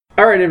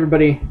All right,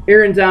 everybody.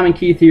 Aaron, Dom, and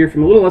Keith here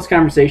from a Little Less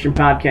Conversation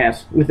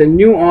podcast with a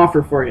new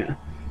offer for you.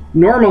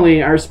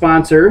 Normally, our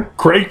sponsor,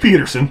 Craig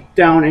Peterson,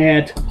 down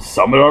at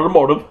Summit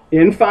Automotive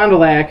in Fond du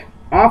Lac,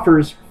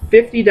 offers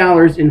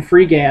 $50 in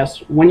free gas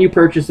when you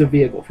purchase a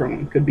vehicle from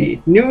them. Could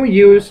be new,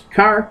 used,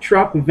 car,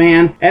 truck,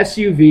 van,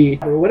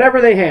 SUV, or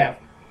whatever they have.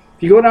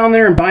 If you go down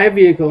there and buy a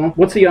vehicle,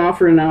 what's the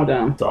offer now,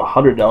 Dom? It's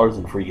 $100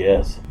 in free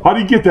gas. How do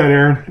you get that,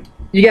 Aaron?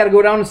 You got to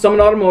go down to Summit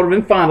Automotive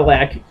in Fond du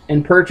Lac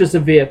and purchase a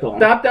vehicle.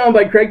 Stop down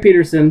by Craig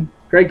Peterson.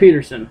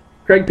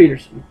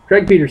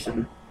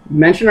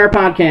 Mention our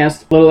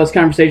podcast, Little Less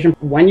Conversation,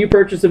 when you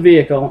purchase a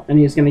vehicle, and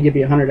he's going to give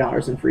you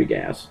 $100 in free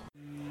gas.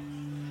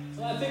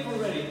 So I think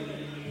we're ready.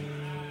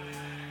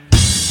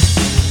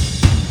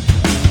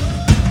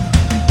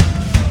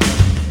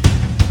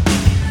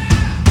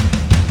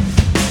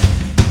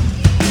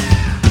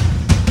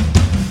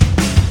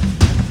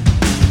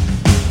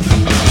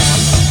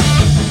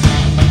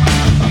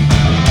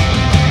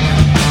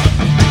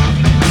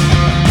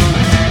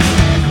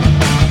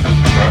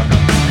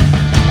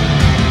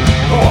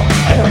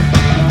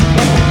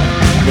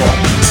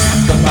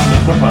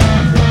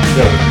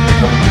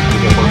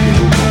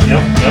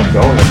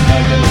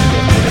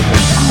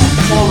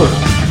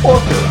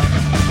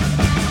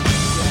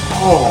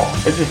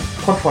 Oh, I just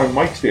punched my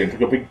mic stand,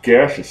 took a big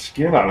gash of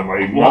skin out of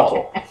my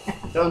knuckle.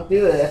 Don't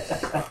do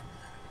that.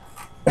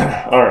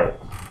 Alright.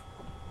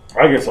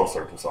 I guess I'll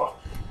start this off.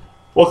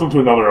 Welcome to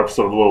another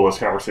episode of the Little Less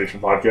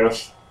Conversation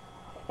podcast.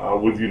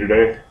 With you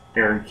today,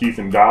 Aaron, Keith,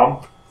 and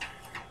Dom.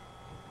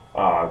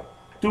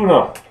 Doing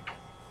a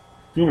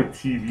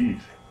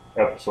TV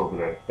episode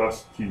today.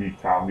 Best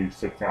TV comedies,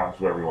 sitcoms,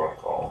 whatever you want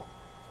to call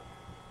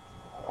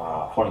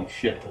them. Funny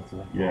shit, that's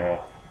it. Yeah.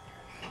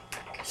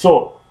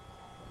 So,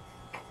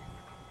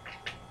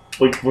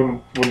 like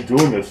when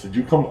doing this, did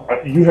you come?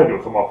 You had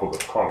to come up with a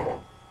ton of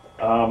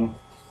them.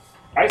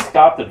 I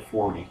stopped at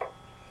 40.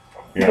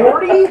 Yeah.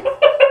 40?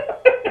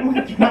 Oh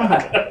my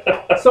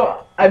god.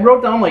 So I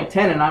wrote down like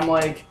 10, and I'm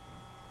like,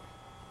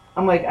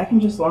 I can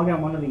just log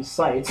on one of these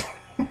sites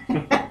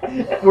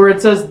where it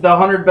says the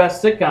 100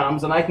 best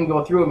sitcoms, and I can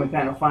go through them and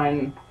kind of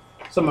find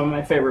some of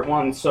my favorite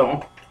ones.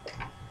 So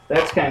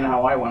that's kind of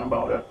how I went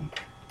about it.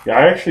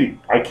 Yeah,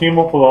 I came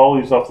up with all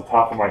these off the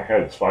top of my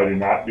head, so I did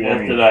not do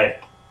any. Did I?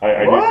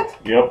 I What?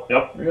 Did,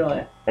 Yep.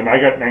 Really? and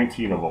I got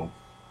 19 of them,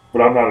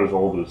 but I'm not as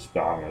old as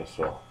Dom is,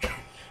 so.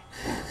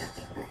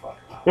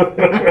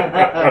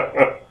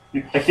 I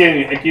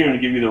can't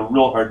even give you the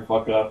real hard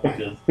fuck up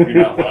because you're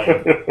not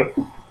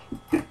lying.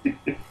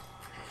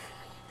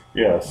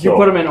 Yeah, Did you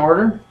put them in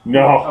order?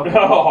 No. Okay.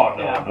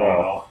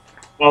 No.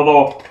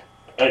 Although,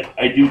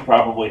 I do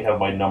probably have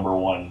my number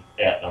one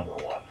at number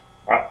one.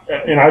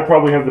 And I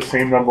probably have the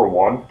same number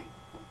one.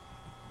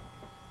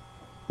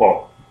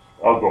 Well,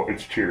 I'll go.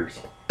 It's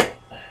Cheers.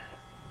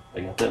 I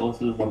got that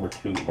listed as number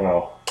 2.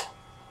 No.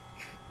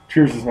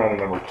 Cheers is not a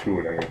number 2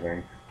 in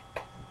anything.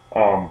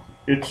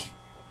 It's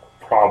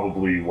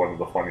probably one of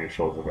the funniest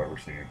shows I've ever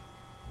seen.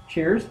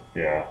 Cheers?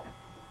 Yeah.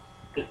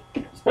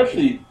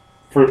 Especially...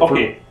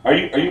 Are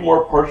you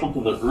more partial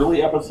to the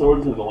early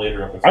episodes or the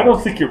later episodes? I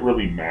don't think it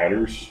really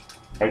matters.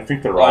 I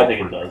think they're all... I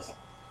think it does.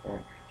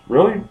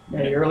 Really?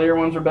 Yeah, the earlier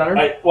ones are better?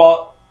 The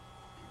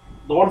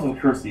ones with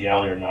Kirstie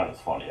Alley are not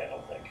as funny, I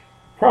don't think.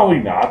 Probably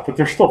not, but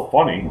they're still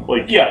funny.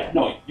 Like, yeah,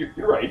 no, you're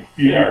right.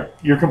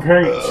 You're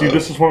comparing... See,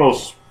 this is one of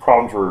those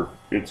problems where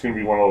it's going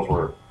to be one of those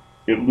where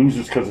it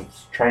loses because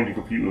it's trying to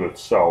compete with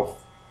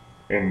itself,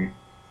 and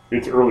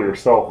its earlier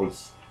self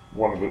was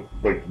one of the,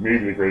 like,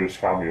 maybe the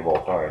greatest comedy of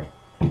all time.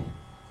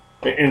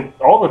 And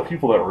all the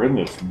people that were in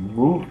this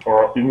movie,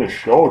 or in this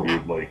show,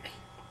 dude, like,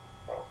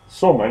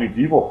 so many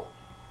people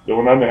that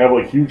went on to have,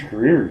 like, huge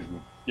careers.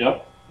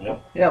 Yep.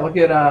 Yeah, look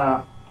at,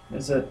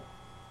 is it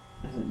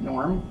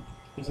Norm?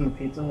 Who's in the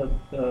pizza,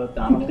 the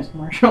Domino's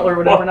commercial or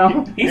whatever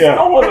now? He's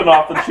still living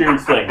off the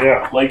Cheers thing.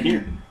 Yeah. Like, he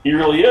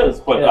really is.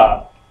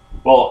 But,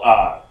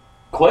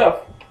 Cliff,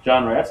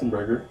 John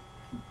Ratzenberger,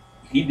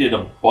 he did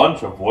a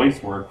bunch of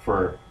voice work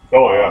for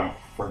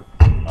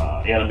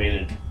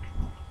animated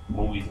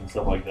movies and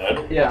stuff like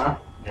that. Yeah.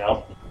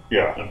 Yeah.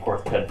 Yeah. And, of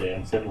course, Ted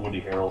Danson,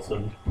 Woody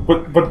Harrelson.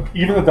 But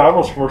even the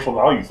Domino's commercial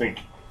now, you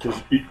think,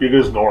 because it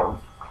is Norm.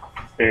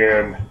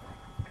 And,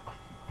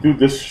 dude,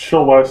 this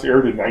show last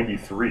aired in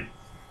 93.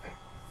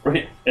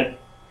 Right. And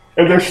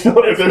they're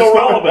still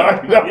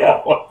relevant.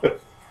 Yeah.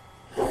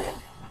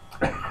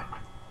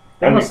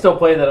 They must still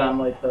play that on,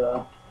 like,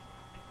 the,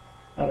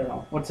 I don't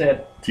know, what's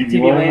that? TV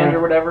Land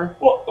or whatever?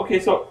 Well, okay,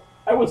 so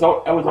I was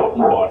out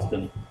in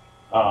Boston.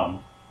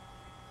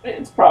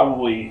 It's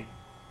probably,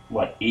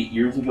 7, 8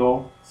 years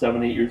ago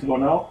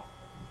now.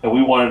 And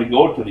we wanted to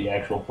go to the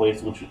actual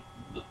place, which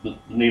the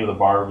name of the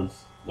bar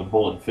was the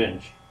Bull and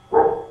Finch.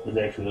 Is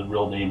actually the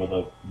real name of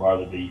the bar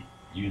that they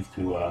used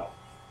to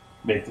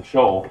make the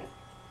show.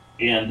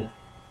 And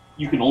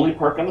you can only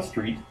park on the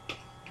street.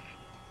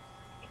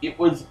 It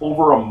was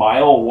over a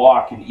mile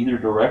walk in either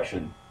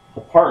direction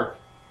to park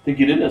to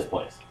get in this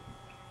place.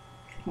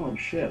 Holy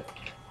shit.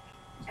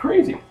 It's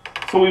crazy.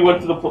 So we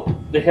went to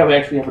they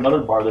actually have another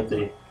bar that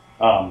they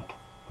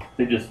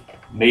just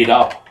made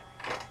up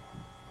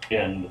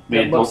and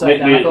made it, looks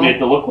made identical? it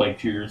to look like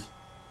Cheers.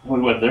 We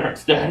went there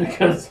instead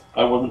because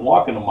I wasn't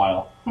walking a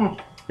mile.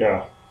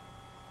 Yeah.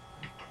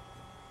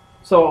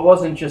 So it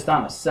wasn't just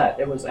on a set.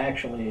 There was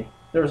actually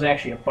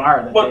a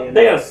bar that But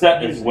they had a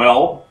set as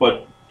well,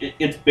 but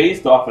it's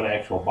based off an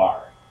actual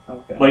bar.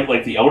 Okay.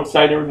 Like the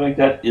outside and everything like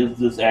that is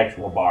this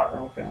actual bar.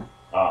 Okay.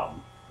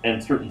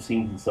 And certain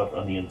scenes and stuff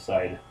on the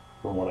inside,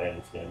 from what I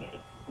understand.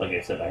 Like I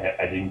said,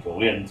 I didn't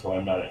go in, so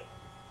I'm not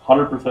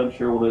 100%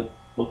 sure what it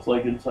looks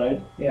like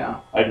inside.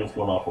 Yeah. I just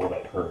went off of what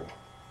I'd heard.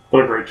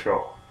 What a great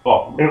show.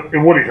 Oh,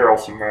 And Woody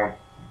Harrelson, man.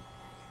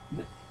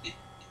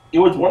 it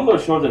was one of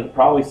those shows that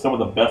probably some of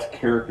the best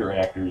character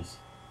actors.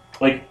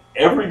 Like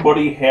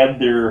everybody had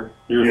their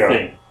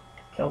thing.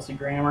 Kelsey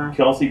Grammer.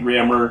 Kelsey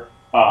Grammer,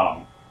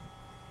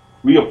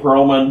 Rhea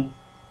Perlman,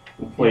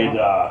 who played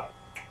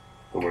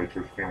The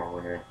waitress came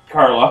on her name.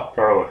 Carla.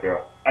 Carla, yeah.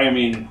 I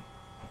mean,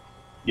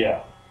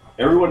 yeah,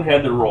 everyone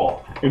had their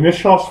role. And this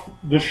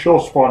show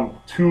spawned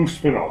 2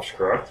 spin-offs,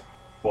 correct?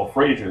 Well,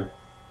 Frasier,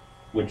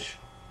 which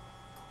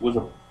was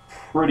a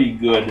pretty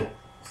good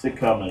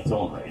sitcom in its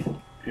own right.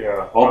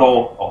 Yeah.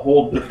 Although a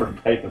whole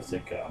different type of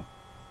sitcom.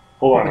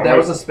 Hold on. But that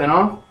was a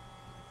spinoff?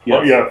 Yes.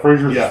 Oh, yeah,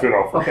 Frasier's Yeah. a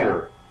spin-off for Okay.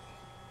 sure.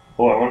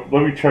 Hold on,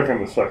 let me check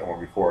on the second one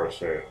before I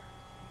say it.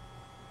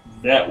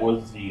 That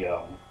was the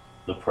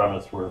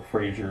premise where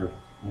Frasier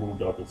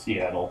moved out to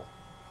Seattle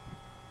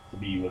to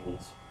be with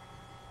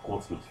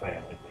close to his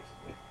family,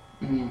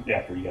 basically,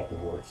 after he got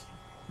divorced.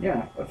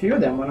 Yeah, a few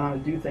of them went on to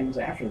do things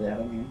after that.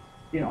 I mean,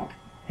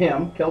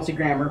 him, Kelsey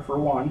Grammer for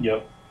one.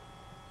 Yep.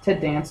 Ted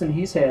Danson,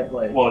 he's had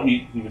like. Well,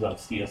 he was on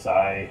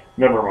CSI.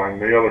 Never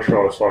mind, the other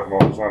show I was talking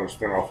about was not a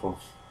spin-off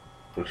of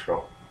this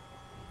show.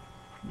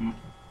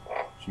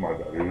 It's my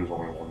bad, it is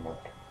only one now.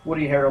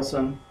 Woody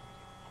Harrelson.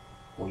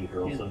 Woody He's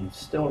Harrelson.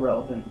 still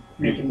relevant,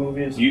 making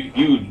movies.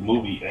 Huge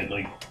movie.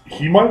 And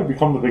He might have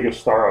become the biggest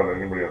star out of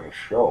anybody on the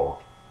show.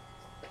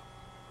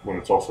 When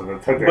it's also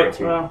Ted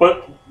Danson.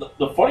 But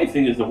the funny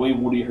thing is the way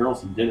Woody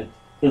Harrelson did it,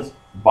 because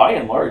by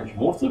and large,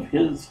 most of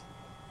his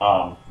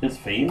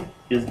fame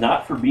is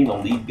not for being a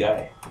lead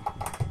guy.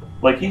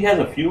 Like he has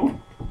a few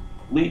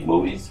lead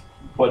movies,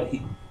 but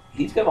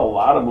he's got a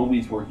lot of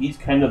movies where he's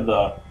kind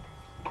of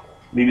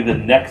maybe the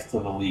next to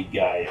the lead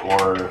guy,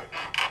 or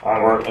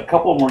a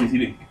couple where he's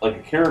even like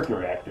a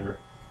character actor.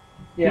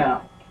 Yeah,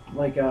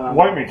 like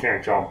White Man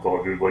Can't Jump,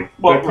 though, dude. Like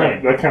Well,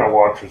 that kind of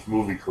launched his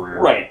movie career.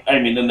 Right. I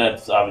mean, and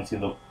that's obviously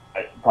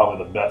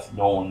probably the best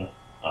known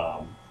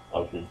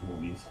of his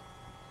movies.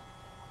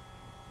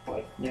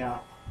 But yeah,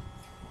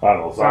 I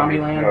don't know.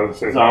 Zombieland. I would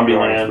say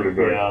Zombieland, pretty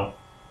big. yeah.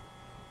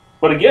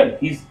 But again,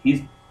 he's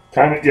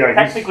Kind of, yeah.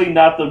 technically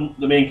not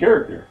the main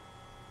character.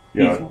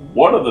 Yeah. He's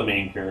one of the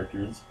main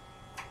characters.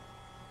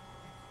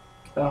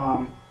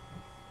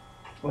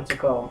 what's it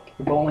called?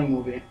 The bowling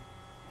movie.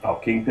 Oh,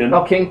 Kingpin.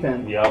 Oh,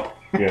 Kingpin. Yep.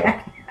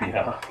 Yeah.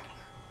 Yeah.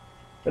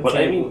 That's But a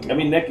I good mean,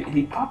 movie. Nick,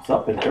 he pops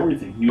up in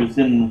everything. He was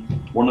in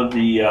one of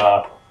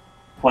the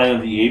Planet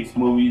of the Apes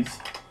movies.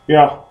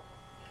 Yeah.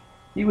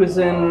 He was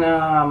in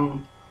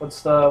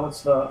what's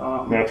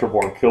the Natural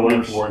Born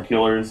Killers. Born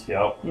Killers.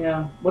 Yep.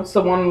 yeah, what's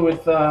the one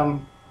with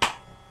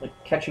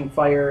like catching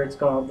fire? It's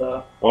called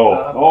the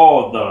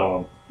Oh,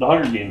 the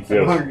Hunger Games.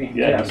 Yes. Hunger Games.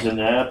 Yeah, Yes. he's in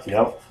that.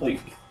 Yep. Like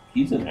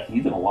he's in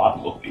a lot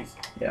of movies.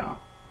 Yeah.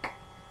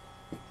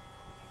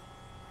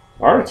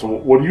 All right, so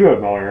what do you have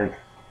now, Aaron?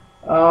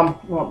 Well,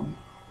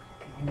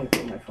 I'm gonna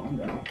put my phone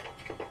down.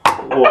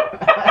 Well,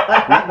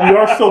 we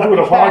are still doing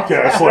a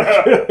podcast. Like,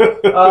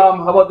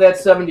 How about that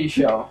 '70s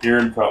show?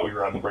 Aaron thought we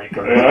were on the break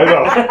already. yeah,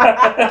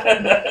 I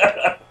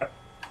know.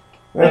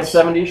 That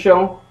 '70s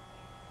show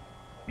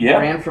Yeah.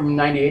 ran from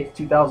 '98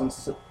 to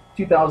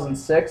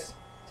 2006.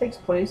 Takes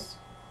place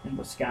in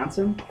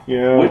Wisconsin.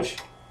 Yeah. Which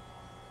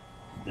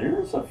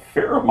there's a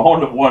fair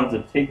amount of ones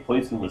that take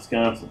place in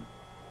Wisconsin.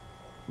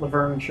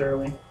 Laverne and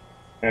Shirley.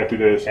 Happy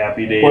Days.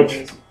 Happy Days.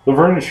 Which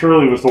Laverne and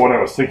Shirley was the one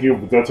I was thinking of,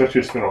 but that's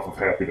actually a spin-off of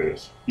Happy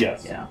Days.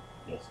 Yes. Yeah.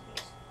 Yes,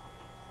 it is.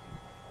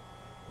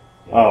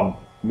 Yeah.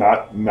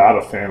 Not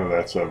a fan of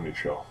that '70s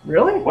show.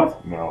 Really?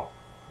 What? No.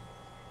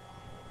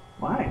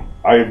 Why?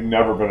 I've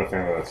never been a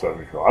fan of that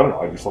 '70s show. I don't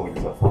know. I just don't think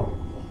it's that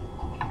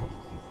fun.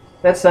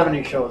 That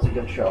 '70s show is a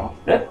good show.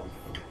 That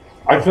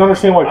I can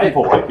understand why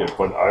people like it,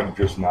 but I'm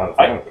just not a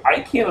fan of it.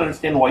 I can't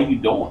understand why you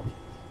don't.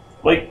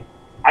 Like,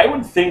 I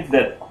would think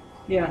that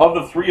Yeah. of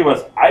the three of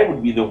us, I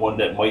would be the one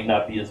that might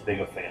not be as big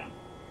a fan.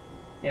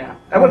 Yeah.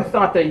 I would have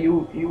thought that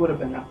you would have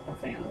been a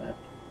fan of that.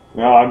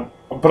 No,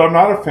 but I'm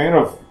not a fan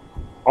of.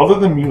 Other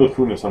than Mila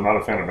Kunis, I'm not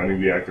a fan of any of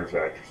the actors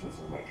or actresses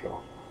in that show.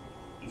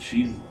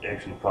 She's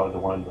actually probably the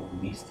one I'm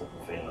the least of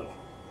a fan of.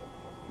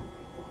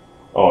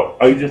 Oh,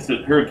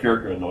 Her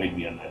character annoyed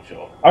me on that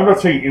show. I'm not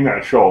saying in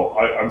that show.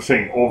 I'm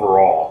saying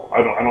overall.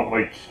 I don't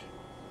like.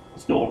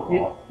 Still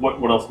overall.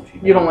 What else has she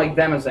done? You don't like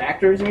them as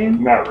actors, you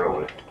mean? Not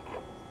really.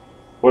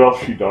 What else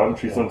has she done?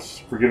 She's done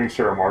Forgetting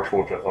Sarah Marshall,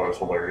 which I thought was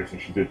hilarious,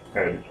 and she did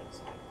Ted.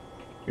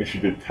 And she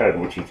did Ted,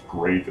 which is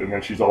great. And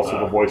then she's also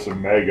the voice of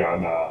Meg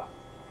on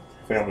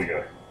Family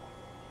Guy.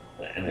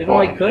 And You don't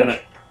like Kutch?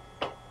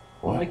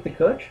 You like the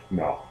coach?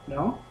 No,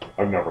 No?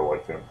 I've never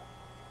liked him.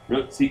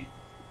 Really? See,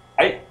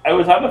 I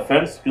was on the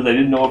fence because I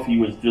didn't know if he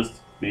was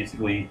just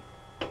basically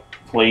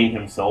playing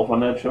himself on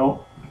that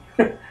show,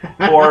 but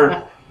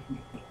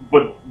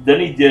then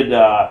he did,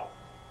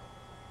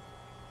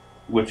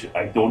 which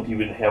I don't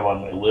even have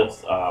on my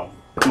list,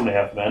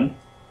 2.5 Men.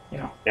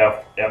 Yeah.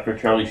 After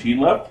Charlie Sheen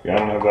left. Yeah, I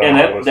don't have that. And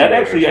on my list that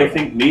either, actually, I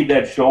think, made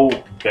that show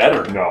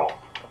better. No.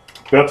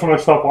 That's when I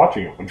stopped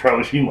watching it, when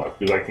Charlie Sheen left,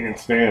 because I can't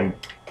stand...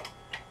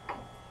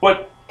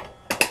 But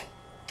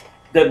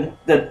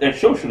that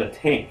show should have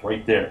tanked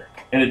right there.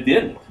 And it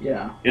didn't.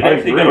 Yeah. It I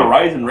actually agree. got a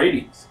rise in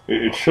ratings.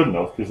 It shouldn't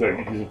have, because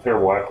he's a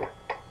terrible actor.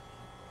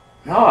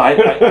 No,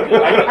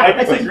 I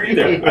disagree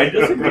there. I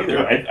disagree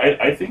there.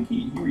 I think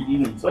he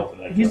redeemed himself in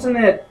that He's show.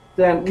 in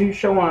that new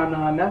show on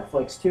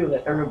Netflix, too,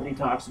 that everybody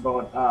talks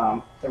about,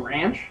 The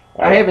Ranch.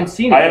 I haven't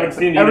seen it. I haven't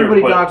seen it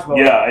Everybody either, but talks about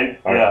it.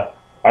 Yeah.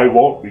 I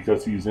won't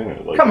because he's in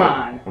it. Like, Come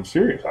on. I'm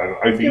serious. I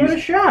think Give it a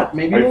shot.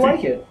 Maybe you'll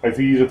like it. I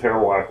think he's a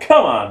terrible actor.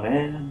 Come on,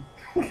 man.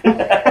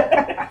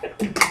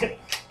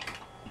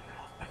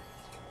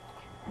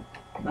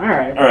 All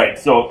right. All right,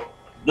 so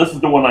this is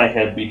the one I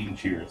had beating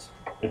Cheers.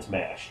 It's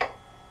MASH.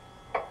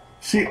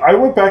 See, I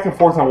went back and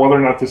forth on whether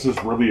or not this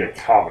is really a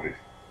comedy.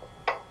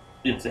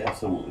 It's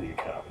absolutely a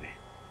comedy.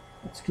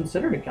 It's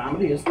considered a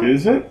comedy, isn't it?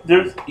 Is it?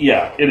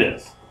 It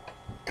is.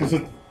 Because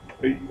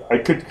I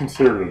could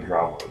consider it a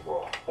drama as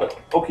well. But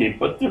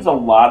there's a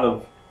lot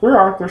of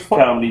There's fun.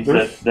 comedies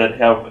that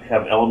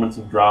have elements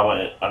of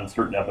drama on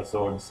certain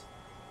episodes.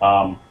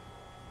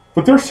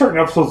 But there's certain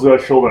episodes of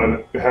that show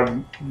that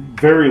have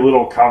very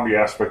little comedy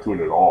aspect to it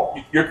at all.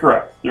 You're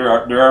correct. There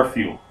are a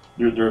few.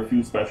 There are a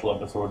few special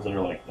episodes that are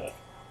like that.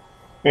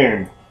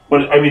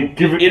 But I mean,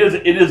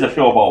 it is a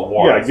show about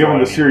war. Yeah, given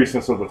the so,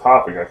 seriousness of the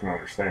topic, I can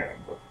understand.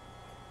 But.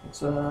 It's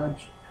he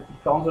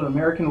calls it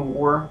American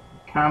War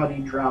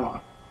Comedy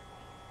Drama.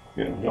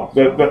 Yeah,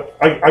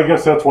 I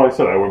guess that's why I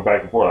said I went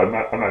back and forth. I'm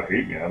not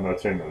hating it. I'm not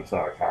saying that it's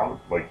not a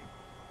comedy. Like,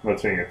 I'm not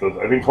saying it does.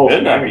 I didn't call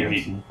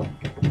shenanigans. I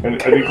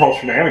didn't call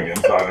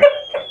shenanigans on it.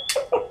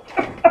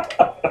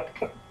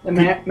 And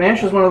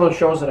MASH is one of those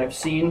shows that I've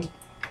seen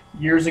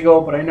years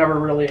ago, but I never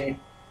really,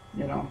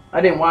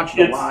 I didn't watch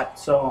it a lot.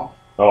 So.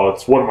 Oh,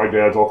 it's one of my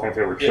dad's all-time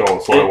favorite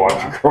shows, so I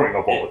watched it growing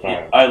up all the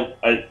time.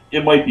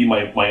 It might be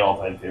my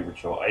all-time favorite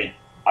show.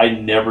 I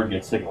never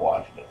get sick of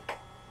watching it.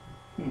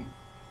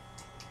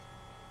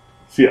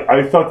 See,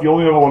 I thought the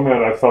only other one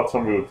that I thought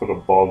somebody would put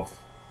above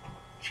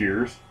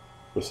Cheers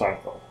was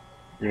Seinfeld.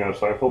 You know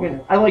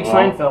Seinfeld? I like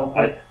Seinfeld.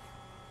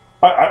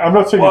 I'm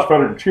not saying it's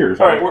better than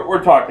Cheers. All right,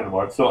 we're talking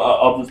about it, so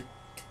I'll just...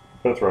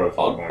 That's where I was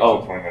going next.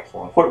 That's my next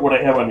one. Put what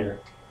I have on here.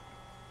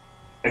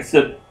 I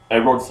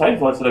wrote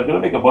Seinfeld. I said, I'm going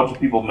to make a bunch of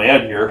people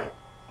mad here.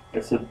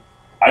 I said,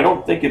 I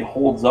don't think it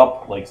holds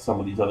up like some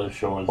of these other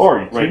shows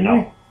right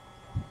now.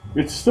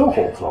 It still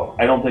holds up.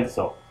 I don't think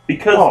so.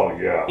 Because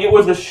it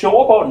was a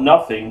show about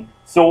nothing,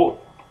 so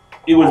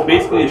it was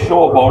basically a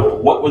show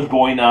about what was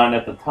going on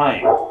at the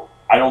time.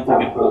 I don't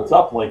think it holds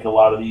up like a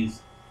lot of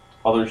these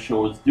other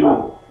shows do,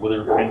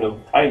 where they're kind of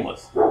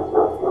timeless.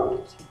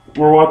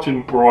 We're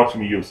watching the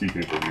UFC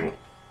pay-per-view.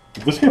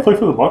 Did this guy play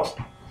for the Bucks?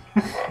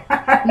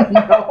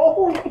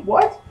 No.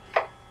 What?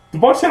 The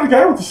Bucks had a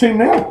guy with the same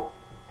name.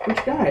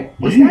 Which guy?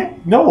 This guy?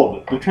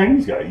 No, the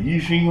Chinese guy.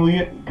 Yi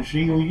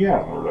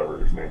Xinglian, or whatever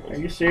his name is.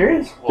 Are you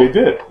serious? They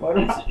did.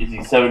 Is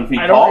he 7 feet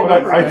I tall?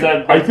 don't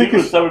remember. I think he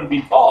was 7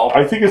 feet tall.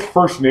 I think his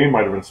first name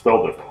might have been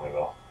spelled differently,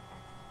 though.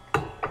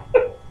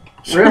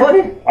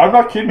 Really? I'm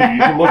not kidding you. You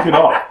can look it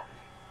up.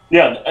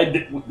 Yeah,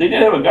 they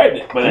did have a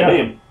guy by that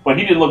name, but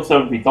he didn't look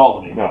 7 feet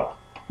tall to me. No.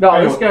 No,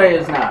 Anyway. this guy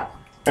is not.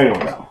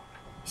 Anyways, No.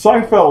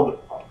 Seinfeld,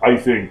 I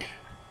think,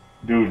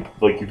 dude,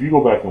 like, if you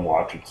go back and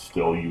watch it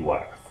still, you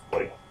laugh.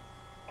 Like,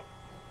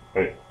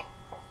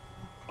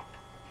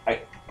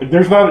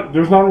 there's not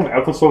an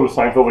episode of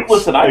Seinfeld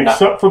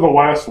except for the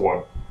last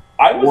one.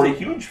 I was a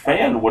huge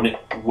fan when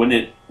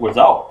it was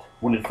out.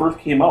 When it first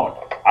came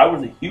out, I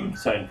was a huge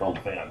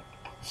Seinfeld fan.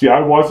 See,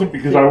 I wasn't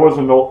because I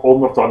wasn't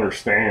old enough to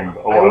understand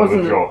a lot of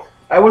the joke.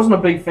 I wasn't a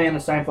big fan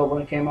of Seinfeld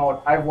when it came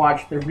out. I've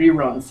watched the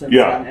reruns since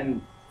then,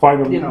 and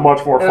find them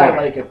much more funny. I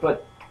like it,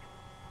 but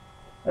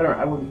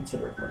I wouldn't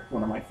consider it like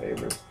one of my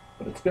favorites.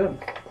 But it's good.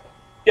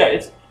 Yeah,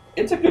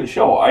 it's a good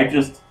show.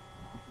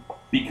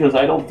 Because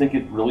I don't think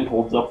it really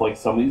holds up like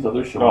some of these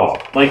other shows. No.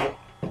 Like,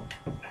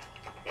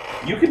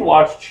 you can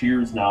watch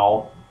Cheers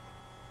now,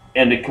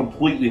 and it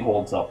completely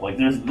holds up. Like,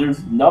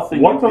 there's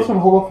nothing. What doesn't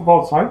hold up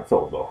about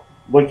Seinfeld though?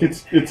 Like,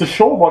 it's a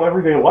show about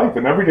everyday life,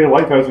 and everyday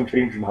life hasn't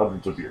changed in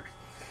hundreds of years.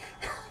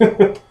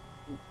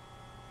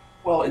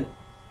 Well,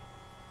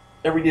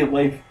 everyday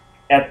life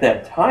at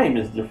that time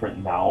is different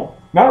now.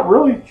 Not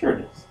really. Sure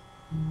it is.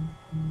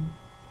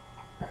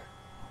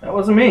 That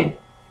wasn't me.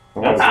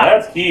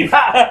 That's Keith.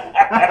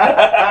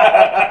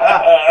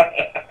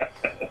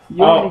 You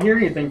don't hear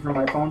anything from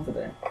my phone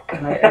today,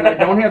 and I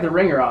don't have the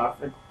ringer off.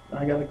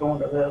 I got to go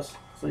into this,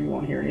 so you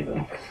won't hear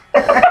anything.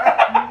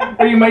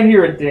 Or you might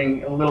hear a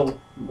ding, a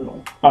little.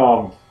 I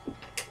don't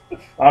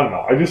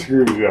know. I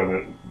disagree with you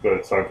on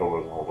that Seinfeld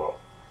doesn't hold up.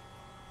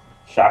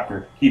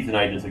 Shocker. Keith and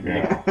I disagree.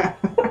 Yeah.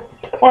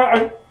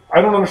 Well,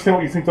 I don't understand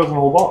what you think doesn't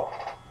hold up.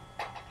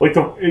 Like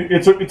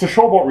it's a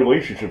show about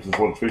relationships is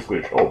what it's basically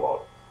a show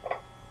about.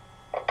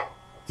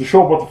 It's a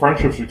show about the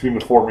friendships between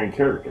the four main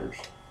characters,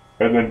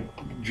 and then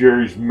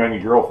Jerry's many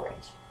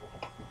girlfriends.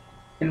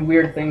 And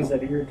weird things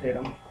that irritate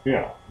him.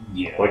 Yeah.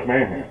 Yeah. Like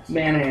man hands.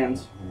 Man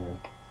hands.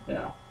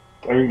 Yeah.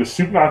 I mean, the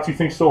soup Nazi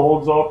thing still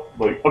holds up.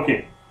 Like,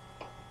 Okay.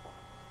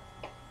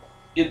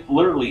 It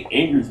literally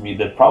angers me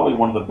that probably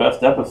one of the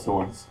best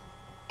episodes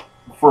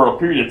for a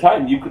period of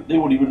time they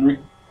wouldn't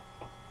even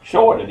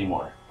show it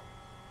anymore.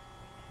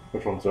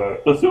 which one's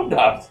that? The soup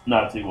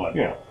Nazi one.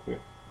 Yeah.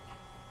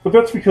 But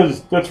that's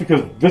because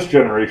this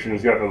generation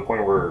has gotten to the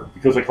point where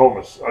because they call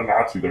him a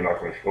Nazi, they're not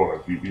going to show it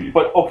on TV.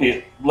 But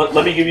okay, let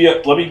me give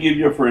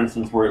you a for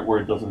instance where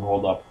it doesn't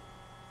hold up.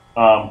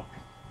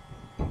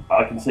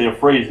 I can say a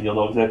phrase and you'll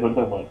know exactly what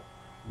I'm talking about.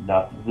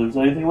 Not that there's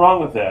anything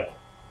wrong with that.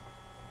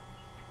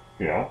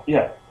 Yeah.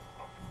 Yeah.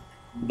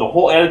 The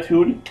whole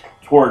attitude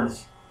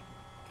towards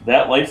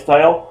that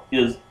lifestyle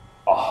is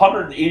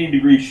 180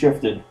 degrees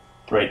shifted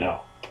right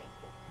now.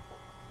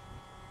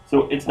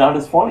 So it's not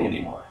as funny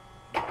anymore.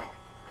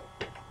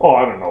 Oh,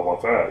 I don't know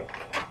about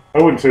that.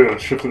 I wouldn't say that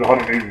it shifted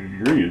 180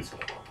 degrees.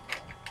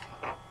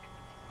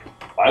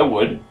 I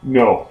would.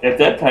 No. At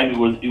that time, it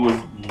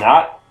was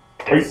not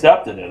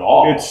accepted at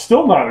all. It's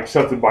still not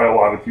accepted by a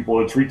lot of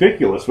people. It's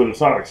ridiculous, but it's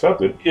not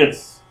accepted.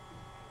 It's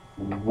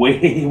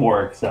way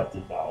more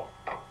accepted now.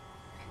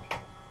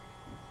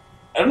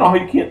 I don't know how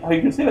you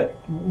can say that.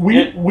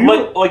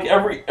 Like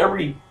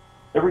every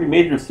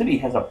major city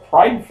has a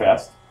Pride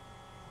Fest.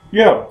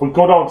 Yeah, but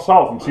go down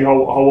south and see how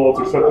well it's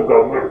accepted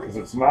down there, because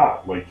it's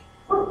not. Like,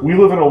 we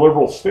live in a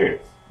liberal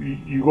state.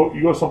 You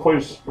go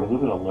someplace. We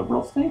live in a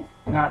liberal state.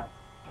 Not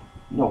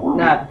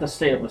the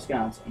state of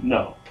Wisconsin.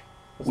 No.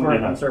 It's a very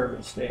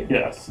conservative state.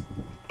 Yes.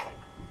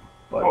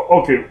 But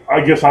okay, I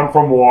guess I'm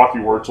from Milwaukee,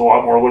 where it's a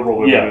lot more liberal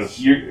than it is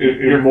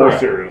in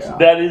most areas. Yeah.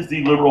 That is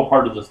the liberal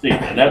part of the state,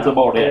 and that's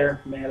about it.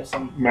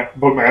 Madison.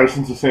 But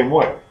Madison's the same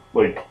way.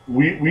 Like,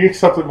 we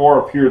accept it more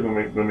up here than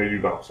they do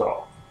down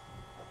south.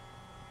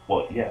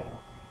 Well, yeah.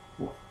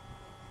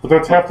 But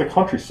that's half the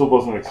country still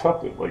doesn't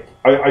accept it. Like,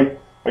 I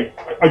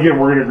again,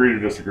 we're going to agree to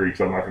disagree,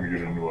 because I'm not going to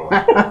get into a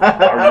argument.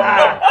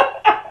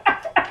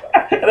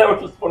 That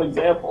was just one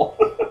example.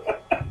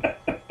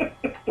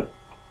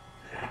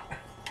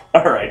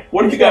 All right.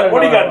 What do you got?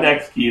 What do you got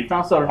next, Keith?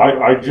 I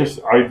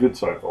did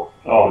Seinfeld.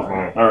 Oh,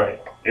 all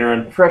right.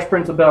 Aaron. Fresh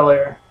Prince of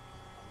Bel-Air.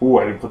 Ooh,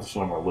 I didn't put this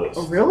one on my list.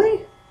 Oh,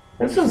 really?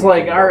 This is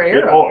like our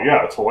era. Oh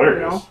yeah, it's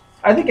hilarious. You know?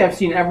 I think I've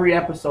seen every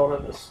episode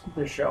of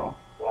this show.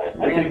 I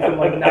think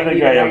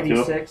I have too.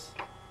 96.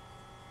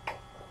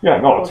 Yeah,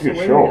 no, it's a good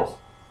hilarious. show.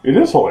 It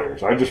is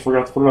hilarious. I just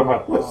forgot to put it on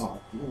my list. Oh,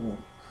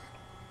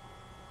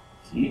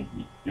 see,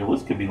 your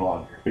list could be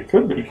longer. It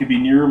could be. It could be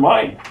nearer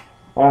mine.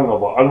 I don't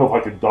know if I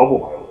could double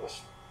my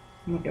list.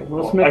 Okay,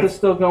 Will Smith is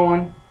still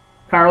going.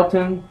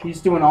 Carlton,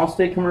 he's doing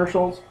Allstate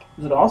commercials.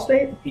 Is it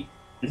Allstate?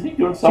 Is he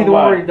doing See something? the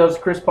one where he does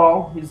Chris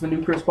Paul? He's the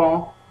new Chris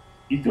Paul.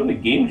 He's doing a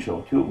game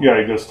show too. Yeah,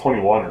 he does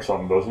 21 or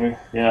something, doesn't he?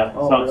 Yeah,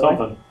 really?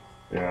 something.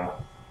 Yeah.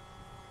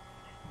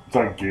 It's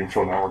on Game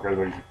Show Network, I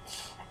think.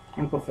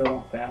 Uncle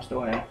Phil passed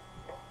away.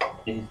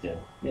 He's dead.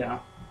 Yeah.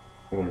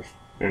 And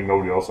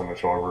nobody else on the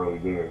show ever really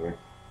did anything.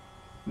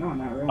 No,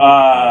 not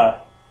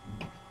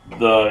really.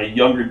 The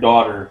younger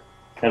daughter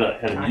had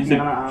a music.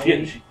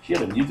 Tatiana She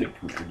had a music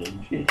career,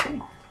 didn't she?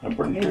 I'm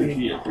pretty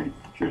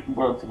sure she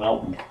brought up some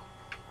albums.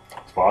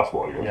 It's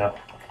possible, I guess. Yeah.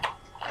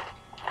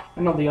 I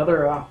know the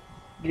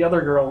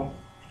other girl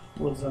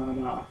was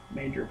on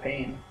Major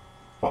Pain.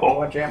 Oh.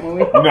 Watch that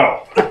movie?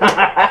 No.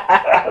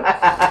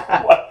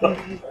 What the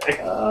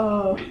heck?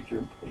 Oh.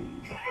 Major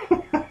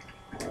Pain.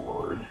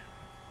 Lord.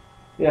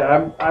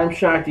 Yeah, I'm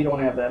shocked you don't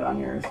have that on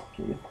yours,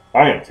 Keith.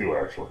 I am too,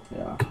 actually.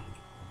 Yeah.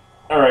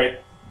 All right.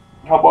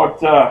 How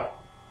about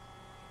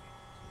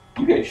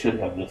you guys should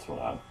have this one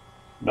on.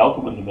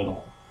 Malcolm in the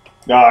Middle.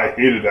 Nah, I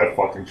hated that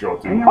fucking show,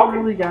 I too. never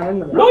really got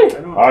into that. Really?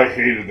 I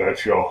hated that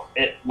show.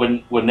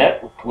 When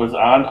that was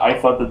on, I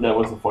thought that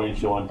was the funniest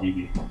show on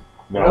TV.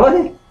 No.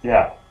 Really?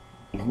 Yeah.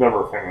 I was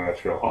never a fan of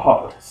that show.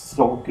 Oh, it's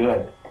so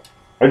good.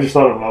 I just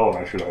thought of another one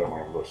I should have on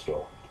my list,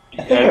 though.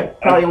 I think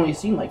I've probably only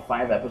seen like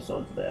 5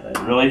 episodes of that.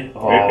 Really?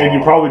 Oh. And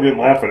you probably didn't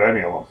laugh at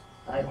any of them.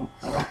 I don't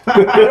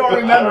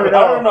remember it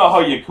I all. don't know how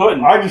you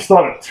couldn't. I just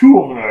thought of 2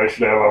 of them that I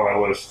should have on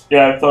my list.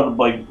 Yeah, I've thought of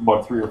like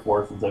about 3 or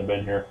 4 since I've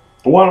been here.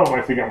 One of them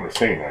I think I'm going to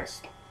say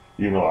next.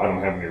 I don't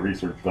have any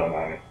research done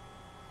on it.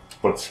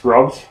 But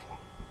Scrubs?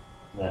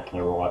 Nah,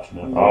 never watching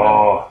it.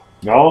 Oh,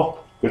 no?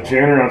 The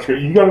janitor on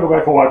Scrubs. You got to go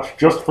back and watch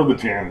just for the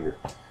janitor.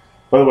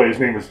 By the way, his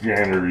name is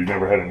Janitor. He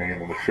never had a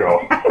name in the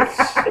show.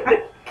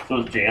 So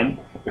is Jan?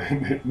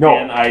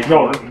 No,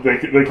 Jan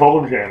they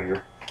called him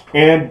Janitor.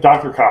 And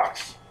Dr.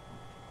 Cox.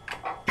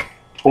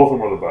 Both of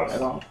them were the I best.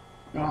 don't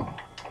know.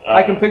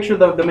 I can picture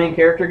the main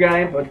character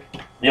guy, but...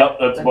 Yep,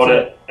 that's about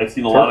it. I've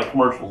seen a lot of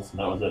commercials, and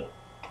that was it.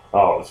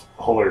 Oh, it was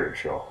a hilarious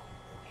show.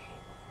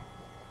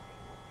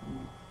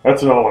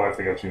 That's another one I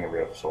think I've seen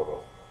every episode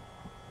of.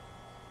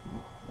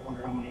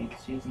 wonder how many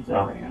seasons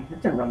that ran.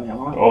 It didn't run that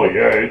long. Oh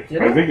yeah,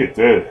 Did I think it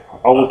did.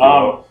 I'll look it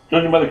up.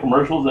 Judging by the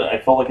commercials, I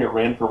felt like it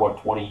ran for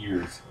about 20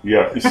 years.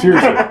 Yeah,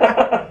 seriously.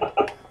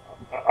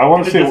 I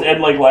want to Did it just say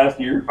end like last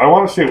year? I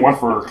want to say it went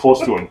for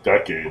close to a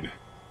decade.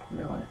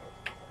 Really?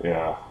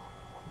 Yeah.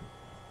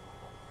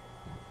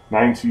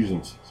 9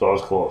 seasons, so I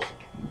was close.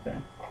 Okay.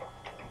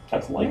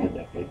 That's like a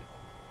decade.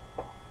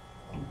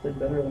 Did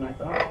better than I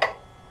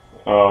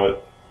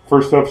thought.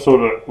 First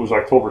episode was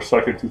October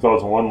 2nd,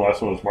 2001.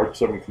 Last one was March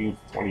 17th,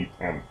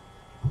 2010.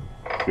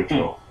 Good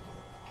show.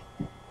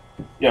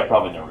 Yeah,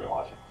 probably never gonna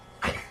watch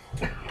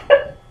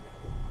it.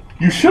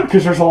 You should,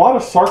 because there's a lot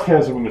of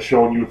sarcasm in the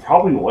show, and you would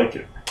probably like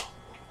it.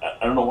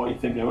 I don't know why you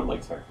think I would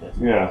like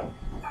sarcasm. Yeah.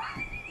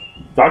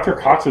 Dr.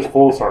 Cox is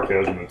full of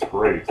sarcasm. It's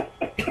great.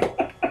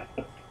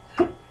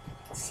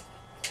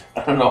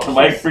 I don't know. In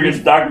my experience,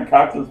 Dr.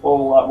 Cox is full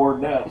of a lot more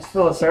than that. It's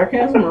full of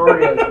sarcasm or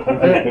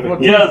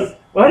orgasm? Yes.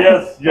 What?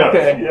 Yes. Yes.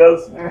 Okay.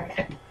 Yes.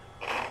 Alright.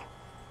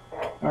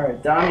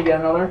 Alright, Don, you got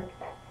another?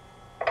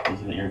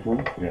 Isn't it your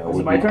turn? Yeah, Is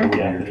it my turn?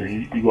 Yeah, Yeah, it is.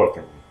 you go up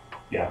there.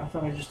 I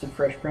thought I just did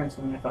Fresh Prince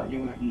and I thought you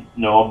went.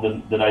 No,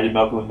 then I did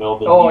Malcolm in the Middle,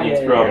 then Oh, he yeah,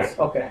 did yeah, Scrubs.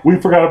 yeah. Okay. We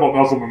forgot about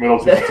Malcolm in the Middle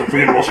since it's a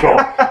funeral show.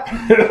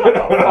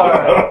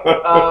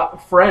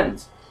 Alright.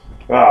 Friends.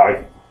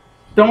 I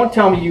Don't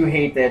tell me you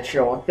hate that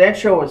show. That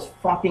show is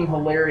fucking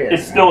hilarious.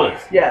 It still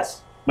is.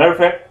 Yes. Matter of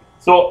fact,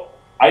 so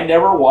I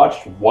never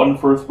watched one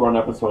first run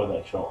episode of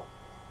that show.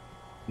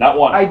 Not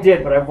one. I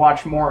did, but I've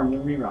watched more in the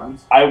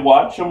reruns. I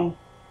watch them,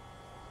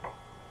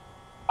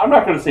 I'm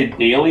not going to say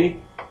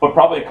daily, but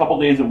probably a couple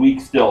days a week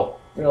still.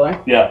 Really?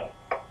 Yeah.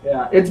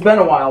 Yeah. It's been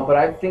a while, but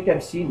I think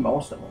I've seen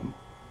most of them.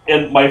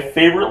 And my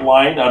favorite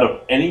line out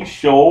of any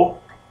show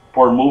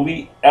or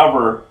movie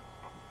ever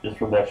is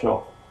from that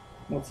show.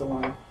 What's the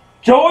line?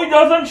 Joey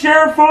doesn't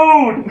share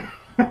food!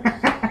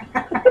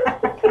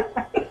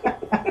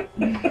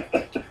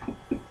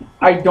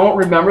 I don't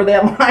remember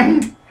that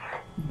line,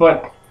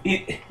 but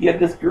He had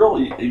this girl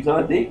he was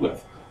on a date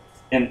with,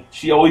 and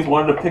she always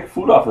wanted to pick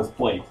food off his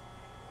plate.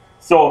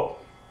 So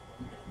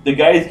the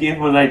guys gave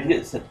him an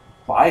idea, said,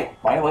 buy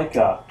like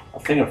a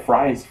thing of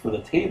fries for the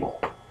table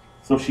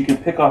so she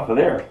could pick off of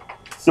there.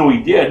 So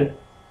he did,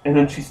 and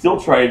then she still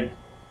tried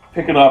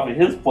picking off of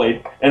his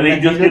plate, and then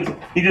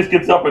he just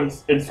gets up and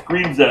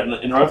screams at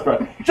in the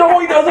restaurant,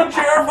 Joey doesn't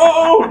share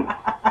food!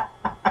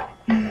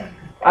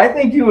 I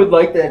think you would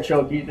like that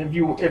show, Keith,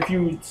 if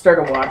you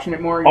started watching it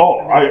more.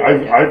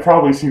 I've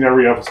probably seen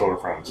every episode of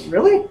Friends.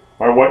 Really?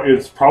 My wife,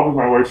 it's probably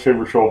my wife's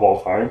favorite show of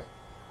all time.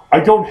 I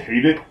don't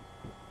hate it.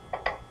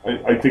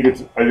 I think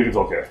it's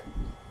okay.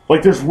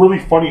 Like, there's really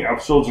funny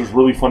episodes. There's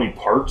really funny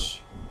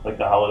parts. Like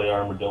the Holiday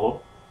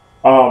Armadillo.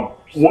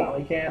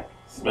 Smelly Cat.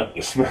 No,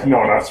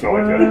 not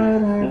Smelly Cat.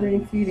 What are they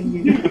feeding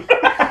you?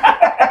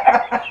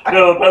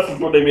 No, the best is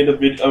when they made a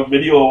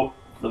video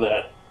for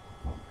that.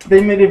 They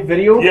made a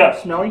video Yeah.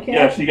 for Smelly Cat?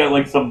 Yeah, she got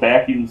like some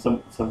backing,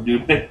 some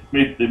dude. They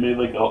made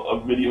like a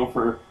video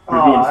for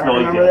Oh, doing I don't Smelly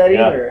remember Cat. that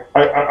Yeah. either.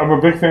 I'm a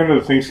big fan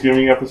of the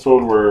Thanksgiving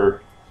episode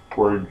where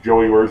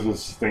Joey wears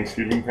his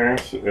Thanksgiving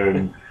pants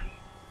and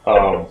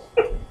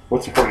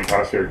what's the Courtney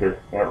Cox character?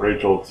 Not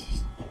Rachel.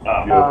 It's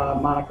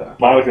Monica.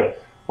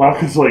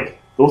 Monica's like,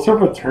 those are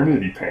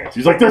maternity pants.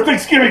 He's like, they're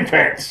Thanksgiving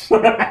pants.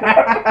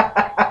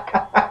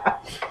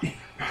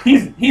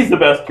 He's the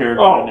best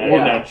character in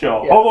that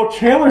show. Yeah. Although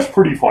Chandler's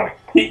pretty funny.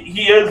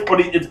 He is, but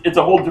it's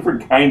a whole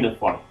different kind of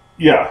funny.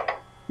 Yeah.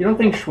 You don't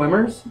think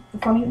Schwimmer's the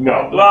funniest?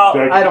 No. Well,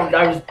 I don't.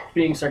 I was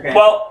being sarcastic.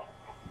 Well,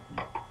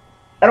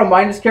 I don't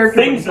mind his character,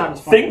 but he's not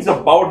as funny. things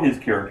about his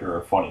character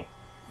are funny.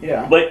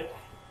 Yeah. Like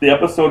the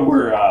episode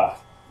where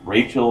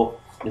Rachel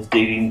is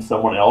dating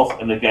someone else,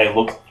 and the guy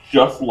looks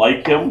just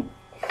like him,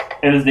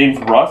 and his name's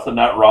Russ and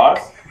not Ross,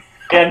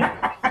 and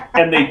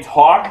they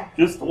talk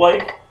just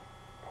like,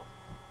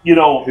 you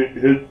know,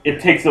 it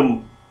takes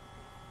them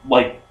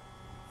like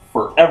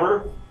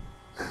forever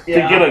to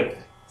get a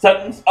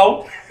sentence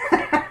out.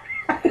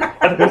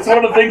 And that's one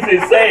of the things they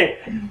say.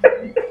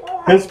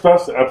 His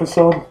best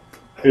episode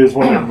is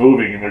when they're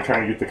moving and they're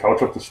trying to get the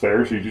couch up the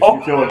stairs. You just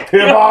keep yelling,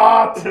 pivot!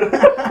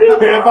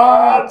 Pivot!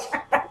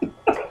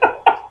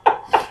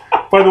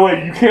 By the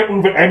way, you can't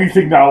move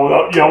anything now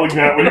without yelling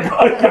that when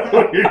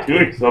you're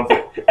doing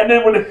something. And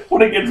then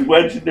when it gets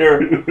wedged in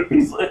there,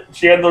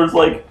 Chandler's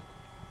like,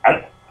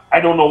 I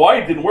don't know why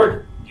it didn't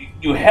work.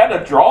 You had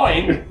a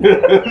drawing. And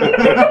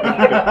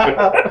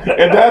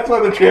that's why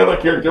the Chandler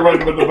character might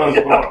have been the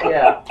best one.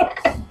 Yeah.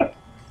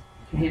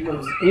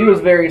 He was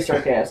very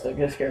sarcastic,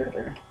 his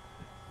character.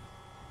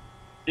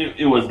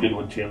 It was good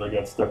when Chandler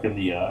got stuck in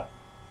the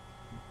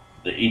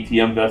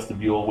ATM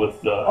vestibule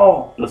with the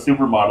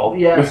supermodel.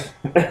 Yes.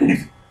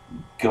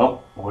 Gum.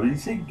 What did he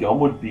say? Gum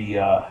would be.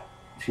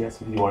 She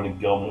asked if he wanted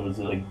gum. It was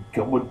like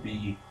gum would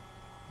be.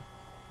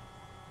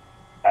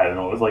 I don't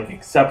know. It was like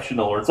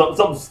exceptional or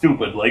something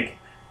stupid. Like.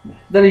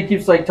 Then he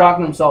keeps like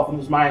talking to himself in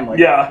his mind, like.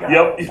 Yeah. God.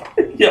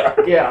 Yep. Yeah.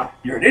 Yeah.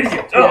 You're an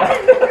idiot. Yeah.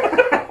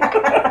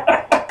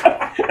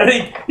 And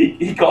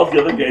he calls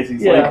the other guys.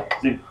 He's like.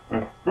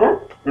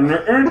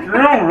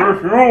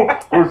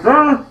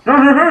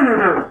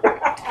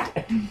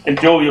 And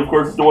Joey, of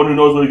course, is the one who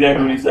knows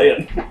exactly what he's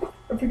saying.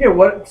 I forget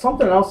what.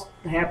 Something else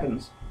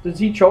happens. Does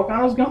he choke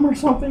on his gum or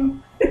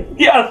something?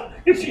 Yes,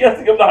 because she has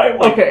to give the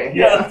Heimlich. Okay.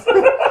 Yes.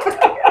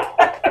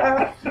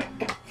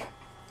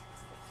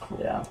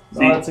 Yeah. See,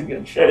 No, that's a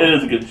good show. It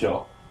is a good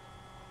show.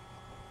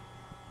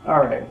 All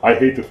right. I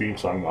hate the theme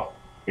song though.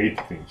 Hate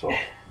the theme song.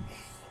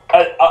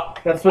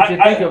 That's what you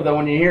think of though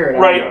when you hear it.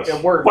 Right.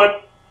 It works.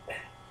 But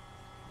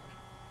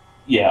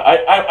yeah,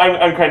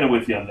 I'm kind of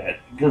with you on that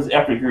because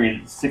after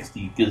hearing it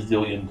 60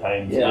 gazillion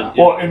times, Yeah.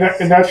 Well, and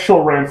that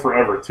show ran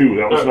forever too.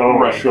 That was another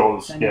one of the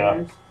shows. 10 yeah.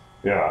 years?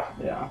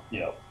 Yeah.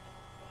 Yeah.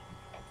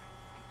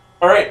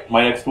 All right,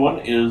 my next one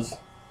is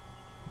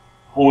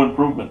Home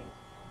Improvement.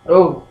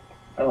 Oh,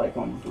 I like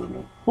Home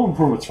Improvement. Home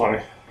Improvement's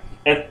funny.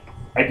 And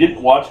I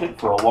didn't watch it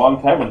for a long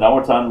time, and now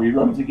it's on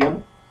reruns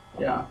again.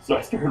 Yeah. So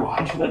I started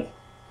watching it.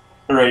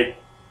 All right,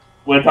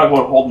 when I talk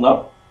about holding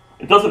up,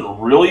 it doesn't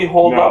really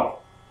hold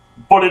up,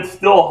 but it's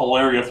still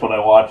hilarious when I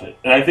watch it.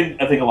 And I think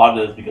a lot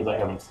of it is because I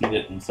haven't seen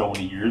it in so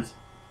many years.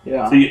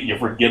 Yeah. So you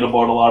forget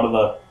about a lot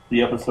of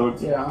the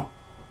episodes. Yeah.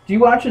 Do you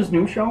watch his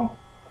new show?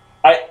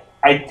 I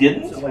Is it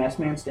didn't. Last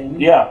Man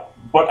Standing? Yeah,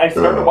 but I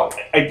started.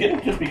 I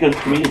didn't just because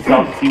to me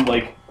it seemed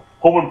like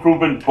Home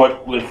Improvement,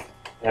 but with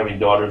having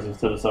daughters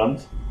instead of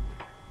sons.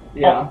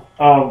 Yeah.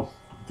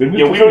 Didn't it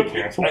Yeah, just we get don't.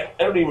 canceled? I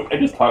don't even. I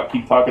just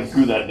keep talking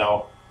through that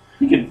now.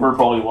 He can burp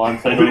all he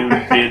wants. I don't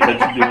even pay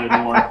attention to it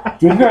anymore.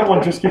 Didn't that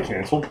one just get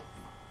canceled?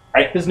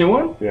 His new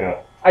one? Yeah.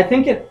 I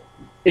think it.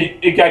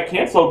 It got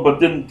canceled, but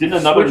didn't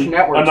another Switch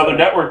networks another on it.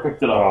 network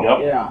picked it up? Oh.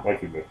 Yep. Yeah.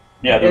 Like it did.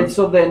 Yeah. there And was-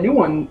 so the new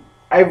one,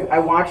 I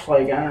watched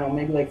like, I don't know,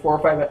 maybe like 4 or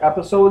 5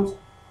 episodes,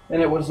 and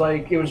it was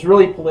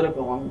really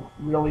political and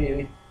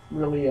really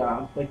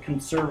like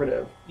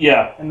conservative,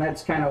 yeah. and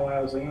that's kind of why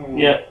I was like, oh.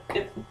 Yeah.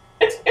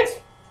 It's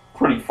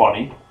pretty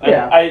funny.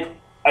 Yeah. I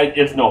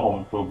it's no Home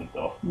Improvement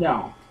though.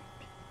 No.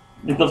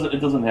 It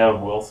doesn't have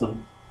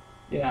Wilson.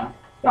 Yeah.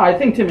 No, I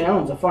think Tim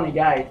Allen's a funny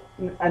guy,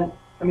 and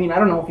I mean, I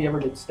don't know if he ever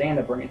did stand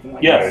up or anything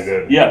like Yes. I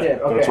did. Yes. He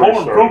did, okay. That's where Home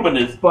it started. Improvement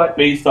is But-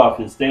 based off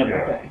his stand-up.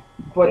 Yeah. that. Okay.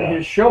 But Yeah.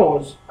 his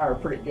shows are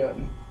pretty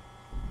good.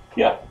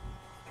 Yeah.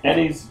 And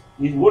he's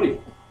Woody.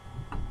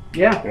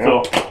 Yeah. Yeah.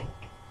 So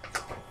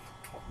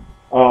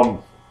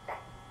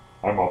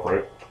I'm up,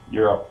 right?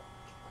 you're up.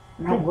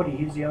 Not Woody,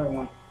 he's the other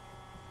one.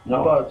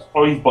 No. Buzz.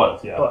 Oh, he's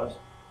Buzz. Yeah. Buzz.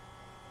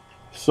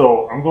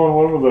 So I'm going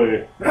one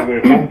with the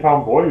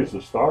hometown boy as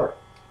a star.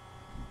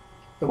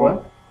 The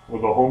what?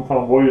 With the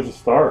hometown boy as a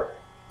star.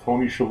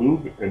 Tony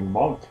Shalhoub and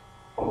Monk.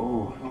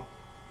 Oh.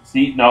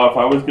 See, now if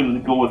I was going to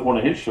go with one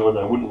of his shows,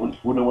 I wouldn't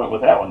have went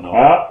with that one though.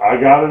 I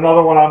got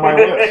another one on my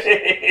list.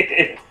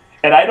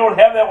 And I don't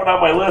have that one on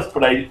my list,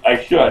 but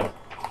I should. I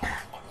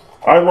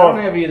I don't love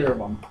have either of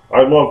them.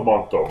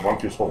 Monk though.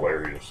 Monk is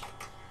hilarious.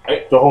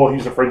 The whole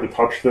he's afraid to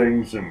touch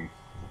things and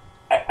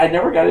I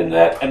never got into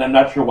that, and I'm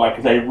not sure why,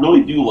 because I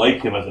really do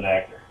like him as an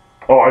actor.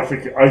 oh, I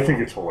think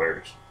it's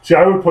hilarious. See,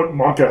 I would put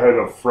Monk ahead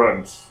of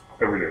Friends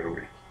every day of the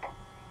week.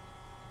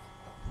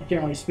 I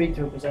can't really speak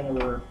to it because I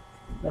never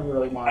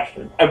really watched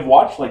it. I've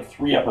watched like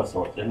 3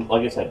 episodes, and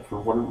like I said, for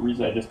whatever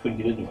reason, I just couldn't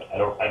get into it.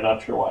 I'm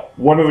not sure why.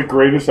 One of the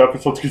greatest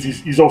episodes because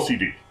he's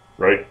OCD,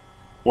 right?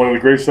 One of the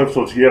greatest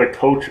episodes. He had to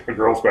coach a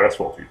girls'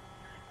 basketball team,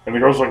 and the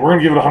girls were like, "We're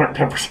gonna give it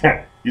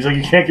 110%." He's like,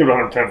 "You can't give it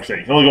 110%.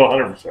 You can only go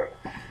 100%."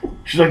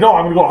 She's like, "No,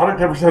 I'm gonna go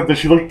 110%." Then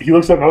he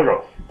looks at another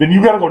girl. Then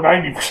you gotta go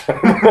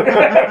 90%.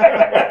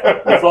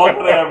 That's all I'm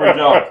gonna average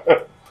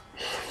out.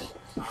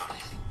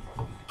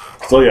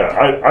 So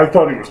yeah, I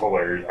thought he was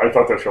hilarious. I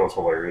thought that show was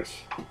hilarious.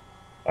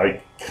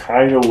 I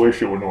kind of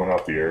wish it wouldn't have went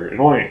off the air. It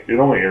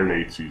only aired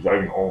 8 seasons. I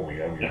mean,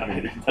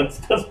 Yeah, that's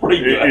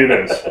pretty good. it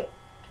is.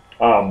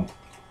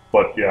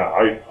 But yeah,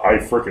 I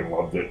freaking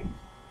loved it.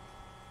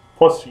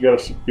 Plus, you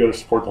gotta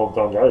support the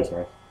hometown guys,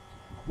 man.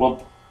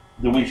 Well,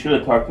 then we should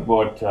have talked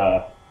about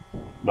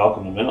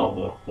Malcolm in the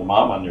Middle. The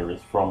mom on there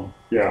is from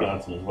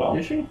Wisconsin as well.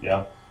 Is she?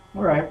 Yeah.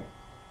 All right.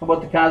 How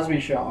about the Cosby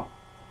Show?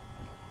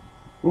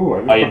 Ooh,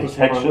 I didn't put this on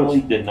my intentionally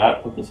list. did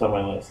not put this on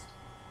my list.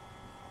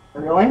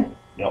 Really?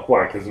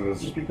 Why? Because it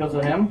is. Just because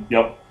of him?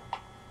 Yep.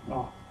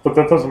 Oh, But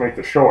that doesn't make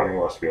the show any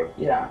less good.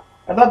 yeah.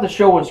 I thought the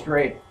show was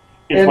great.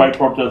 It's And- my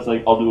protest.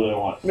 Like, I'll do what I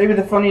want. Maybe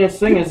the funniest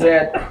thing is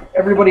that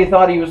everybody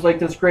thought he was like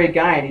this great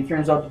guy, and he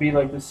turns out to be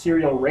like this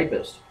serial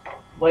rapist.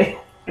 Like,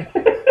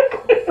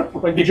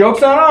 like the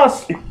joke's on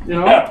us, you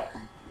know? Yeah.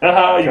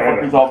 You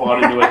Kinda. fuckers all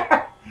bought into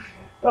it.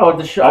 Oh,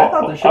 the show. I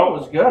thought the show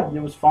was good.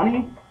 It was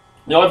funny.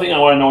 The only thing I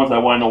want to know is I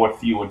want to know what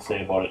Theo would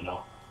say about it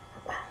now.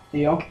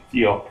 Theo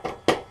Theo.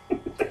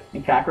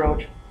 and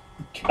Cockroach.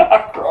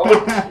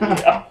 Cockroach.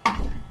 Yeah.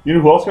 You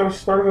know who else got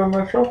started on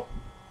that show?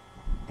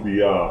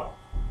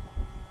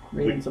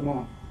 Raven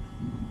Simone.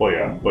 Well,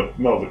 yeah, but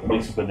no, I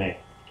Lisa Bonet.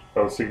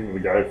 was thinking of the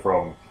guy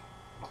from.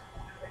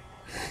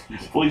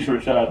 Felicia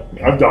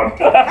Rashad. I'm done.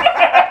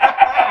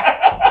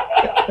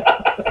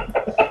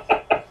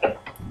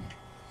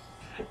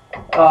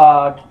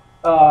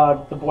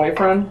 The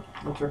boyfriend.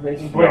 What's her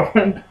face's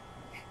boyfriend?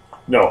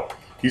 No,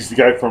 he's the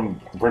guy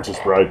from The Princess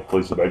Bride.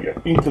 Plays the bad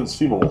guy.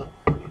 Inconceivable.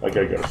 Like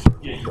I guess.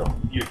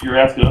 You're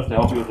asking us to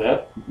help you with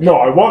that? No,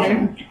 I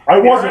wasn't. I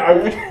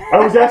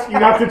was asking you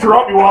not to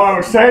interrupt me while I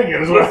was saying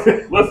it.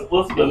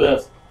 Listen to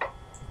this.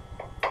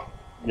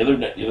 The other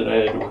night I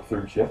had to work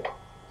third shift,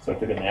 so I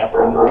took a nap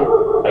one night.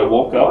 I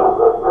woke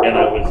up and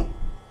I was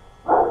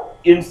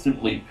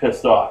instantly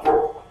pissed off.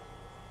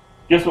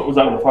 Guess what was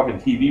on the fucking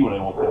TV when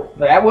I woke up?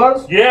 That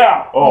was?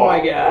 Yeah. Oh my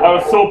god. I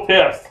was so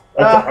pissed.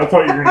 I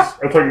thought you were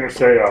gonna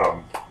say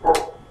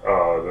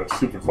that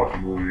stupid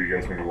fucking movie you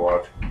guys made me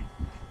watch.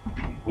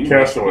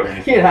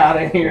 Castaway. Get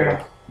out of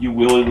here. You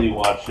willingly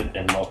watched it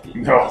and loved it.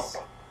 No.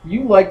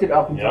 You liked it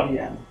up until the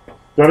end.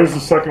 That is the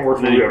second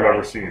worst movie I've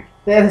ever seen.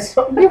 That is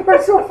so, you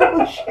are so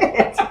full of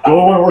shit. The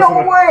only one worse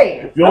No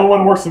way. The only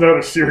one worse than that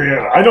is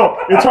Syriana. I know.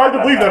 It's hard to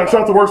believe that it's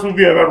not the worst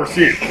movie I've ever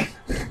seen.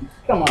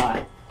 Come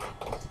on.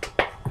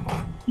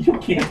 You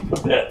can't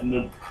put that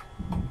in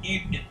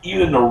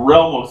even in the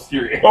realm of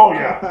Syria. Oh,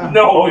 yeah.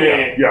 No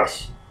way. Yeah.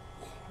 Yes.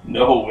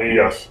 No way.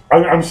 Yes.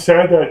 I'm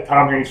sad that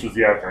Tom Hanks was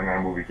the actor in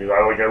that movie because I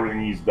like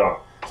everything he's done.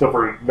 Except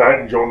for that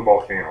and Joe and the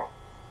Volcano.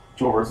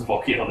 Joe versus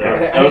Volcano.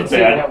 Yeah, That was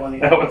bad.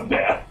 That was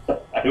bad.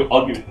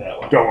 I'll give you that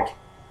one. Don't.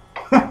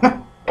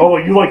 Oh,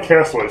 you like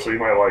Castaway, so you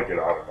might like it.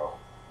 I don't know.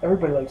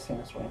 Everybody likes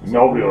Castaway.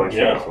 Nobody likes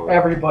Castaway.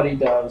 Everybody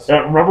does.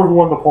 Remember who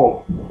won the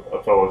poll,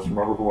 fellas.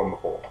 Remember who won the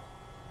poll.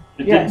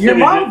 Yeah, your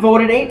mom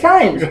voted 8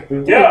 times.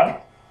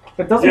 Yeah.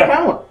 It doesn't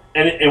count.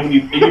 And when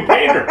you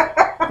paid her.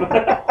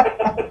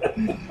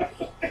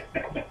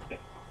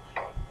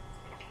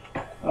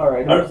 All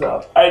right, who's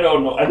up? I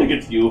don't know. I think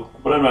it's you,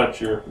 but I'm not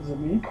sure. Is it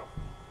me?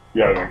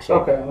 Yeah, I think so.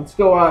 Okay, let's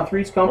go on.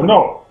 Three's Company.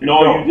 No, you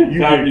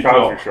did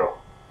Cosby Show.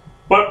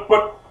 But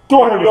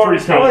go ahead with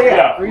Three's Company. Oh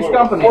yeah, Three's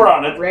Company. We're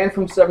on it. Ran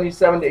from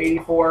 77 to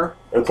 84.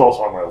 It's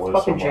also on my list.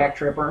 Fucking somewhere. Jack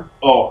Tripper.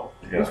 Oh,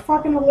 yeah. It was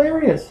fucking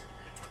hilarious.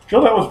 You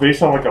know that was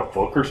based on like a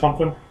book or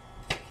something?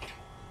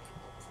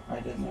 I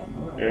did not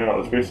know that. Yeah, it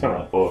was based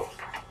on a book.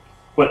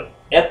 But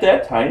at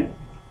that time,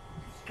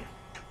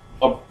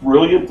 a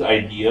brilliant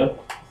idea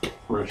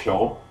for a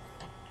show.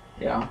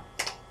 Yeah.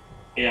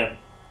 And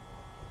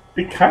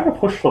it kind of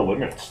pushed the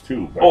limits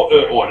too.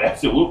 It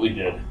absolutely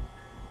did.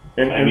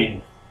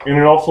 And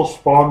it also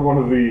spawned one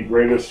of the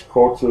greatest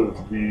quotes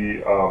of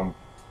the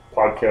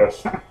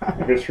podcast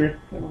history.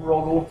 The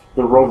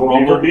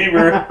Rogel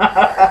Beaver.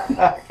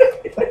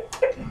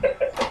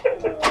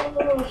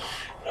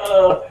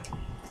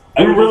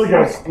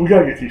 We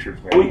gotta get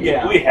t-shirts,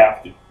 man. We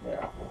have to.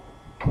 Yeah.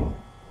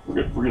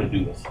 We're gonna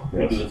do this. We're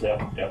gonna do this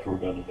after we're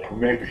done today.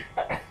 Maybe.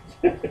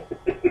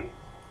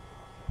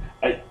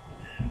 I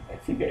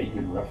think I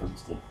even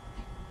referenced it.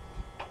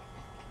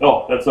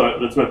 Oh, that's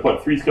what I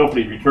put. Three's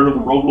Company, Return of the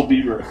Rogel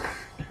Beaver.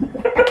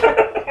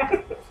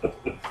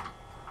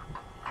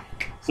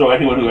 So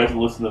anyone who hasn't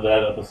listened to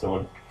that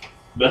episode,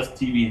 best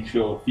TV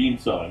show theme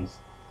songs.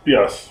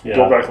 Yes,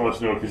 go back and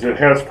listen to it because it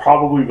has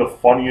probably the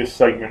funniest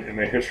segment in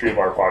the history of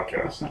our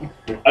podcast.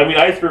 I mean,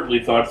 I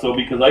certainly thought so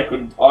because I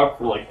couldn't talk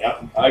for like half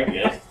the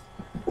podcast.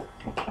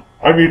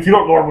 I mean, if you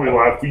don't normally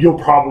laugh, you'll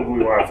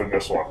probably laugh in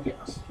this one.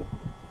 Yes.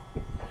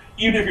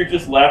 Even if you're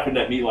just laughing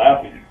at me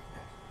laughing.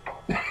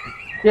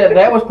 Yeah,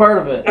 that was part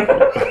of it.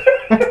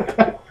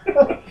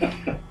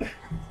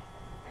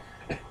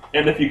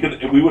 And if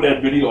we would have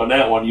had video on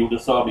that one, you would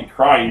have saw me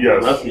crying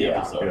for the rest of the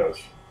episode.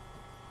 Yes.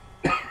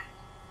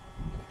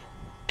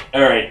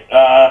 All right,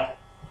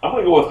 I'm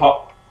gonna go with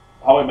How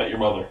I Met Your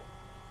Mother.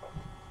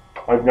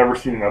 I've never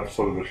seen an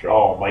episode of the show.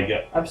 Oh my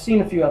god! I've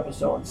seen a few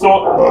episodes.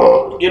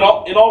 So, in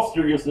all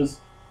seriousness,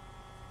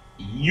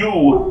 you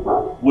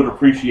would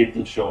appreciate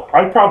this show.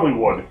 I probably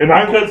would,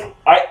 because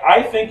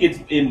I think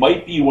it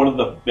might be one of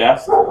the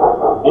best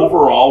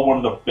overall, one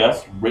of the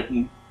best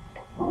written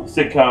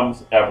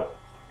sitcoms ever.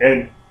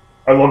 And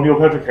I love Neil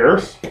Patrick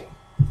Harris.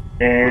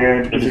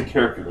 And his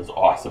character is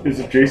awesome. Is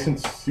it Jason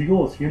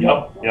Segel? Is he in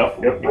that?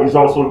 Yep. He's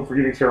also in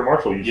Forgetting Sarah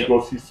Marshall. You should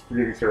go see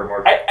Forgetting Sarah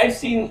Marshall. I've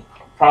seen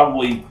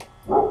probably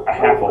a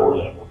half hour of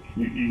that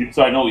movie,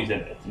 so I know he's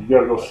in it. You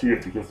gotta go see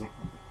it because,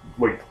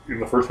 like, in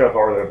the first half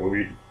hour of that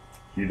movie,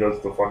 he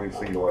does the funniest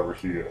thing you'll ever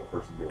see a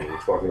person do.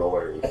 It's fucking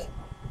hilarious.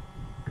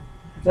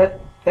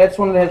 That's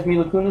one that has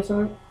Mila Kunis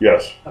in it?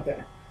 Yes.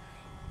 Okay.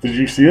 Did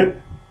you see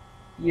it?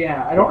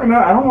 Yeah, I don't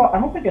remember. I don't know. I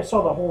don't think I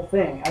saw the whole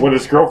thing. When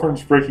his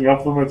girlfriend's breaking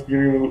up with him at the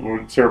beginning of the movie,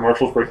 when Sarah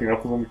Marshall's breaking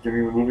up with him at the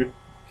beginning of the movie,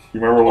 you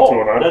remember what's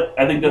going on?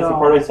 I think that's the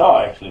part I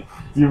saw, actually.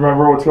 Do you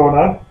remember what's going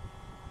on?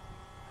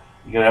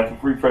 You're going to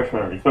have to refresh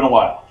memory. It's been a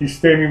while. He's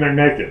standing there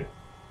naked.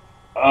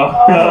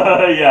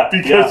 Yeah.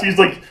 Because he's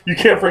like, you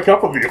can't break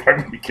up with me if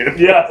I'm naked.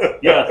 Yes.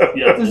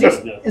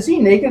 Is he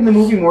naked in the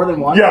movie more than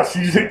once? Yes,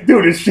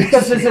 dude, it's just...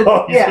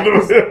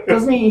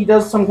 Doesn't he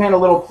does some kind of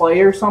little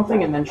play or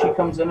something, and then she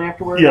comes in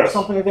afterwards or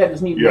something like that?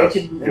 Doesn't he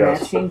naked in that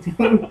scene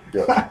too?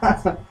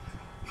 Yes.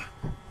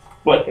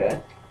 But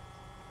okay.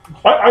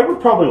 I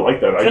would probably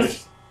like that.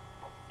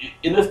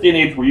 In this day and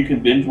age where you can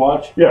binge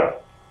watch. Yeah.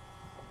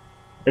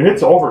 And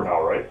it's over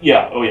now, right?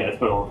 Yeah. Oh, yeah. It's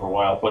been over for a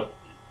while. But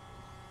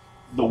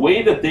the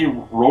way that they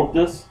wrote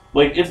this,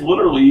 like, it's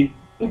literally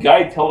the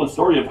guy telling a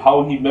story of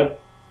how he met,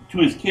 to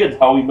his kids,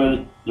 how he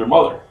met their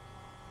mother.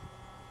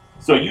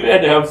 So you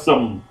had to have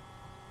some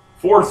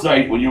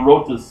foresight when you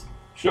wrote this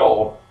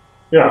show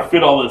to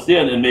fit all this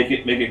in and make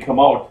it come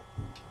out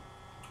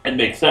and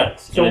make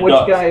sense. So and which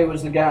guy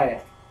was the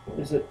guy?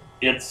 Is it?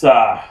 It's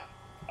I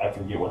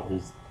forget what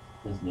his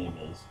name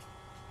is.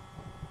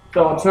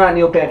 So it's not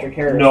Neil Patrick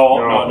Harris. No,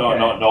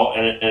 Okay.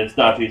 and it's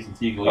not Jason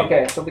Segel either.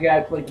 Okay, so the guy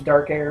who played the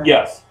dark hair.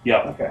 Yes, yeah.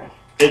 Okay.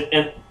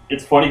 And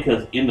it's funny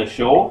because in the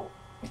show,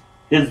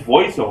 his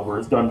voiceover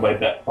is done by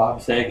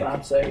Bob Saget.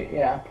 Bob Saget,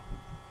 yeah.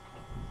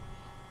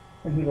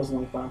 And who doesn't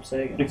like Bob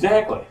Saget?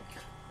 Exactly.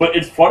 But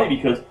it's funny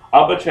because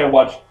I'll bet you I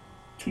watched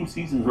 2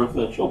 seasons worth of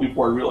that show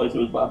before I realized it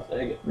was Bob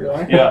Saget.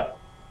 Really? Yeah.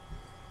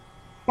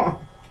 All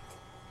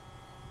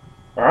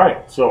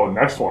right, so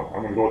next one.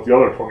 I'm going to go with the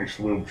other Tony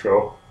Shalhoub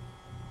show.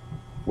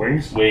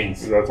 Wings?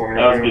 Wings. Is that the one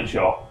That was a good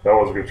show. That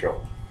was a good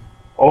show.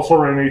 Also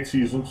ran 8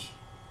 seasons.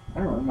 I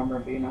don't remember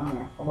it being on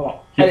there. Although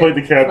He played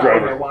the cab it's not like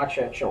driver. I watch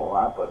that show a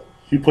lot, but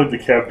He played the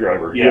cab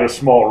driver. He Yeah. had a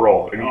small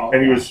role, and Oh,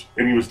 he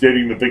was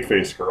dating the big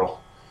face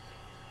girl.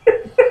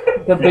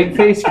 the big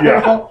face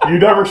girl. Yeah, you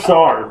never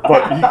saw her,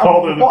 but he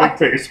called her the big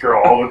face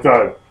girl all the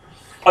time.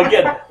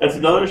 Again, that's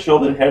another show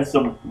that had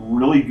some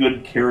really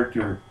good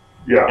character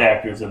Yeah,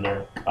 actors in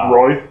there.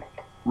 Roy,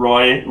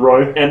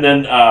 Roy. And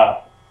then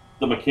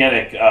the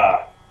mechanic,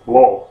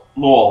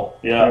 Lowell.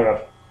 yeah.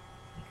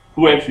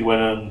 Who actually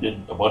went in and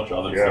did a bunch of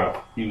other Yeah.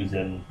 stuff. He was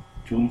in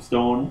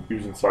Tombstone. He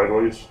was in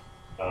Sideways.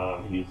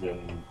 He was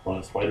in one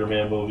of the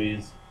Spider-Man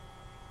movies.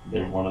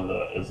 There's one of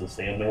the is the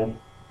Sandman.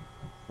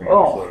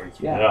 Oh, So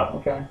it's- yeah. Yeah.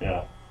 Okay.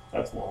 Yeah,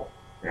 that's Lowell.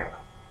 yeah.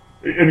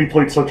 And he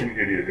played such an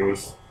idiot. It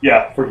was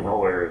Yeah, freaking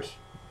hilarious.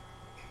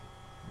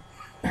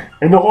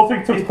 And the whole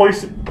thing took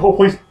place. The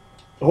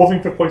whole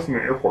thing took place in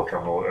an airport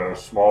terminal in a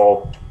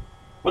small.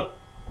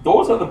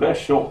 those are the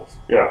best shows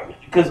Yeah,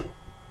 because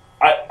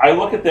I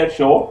look at that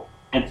show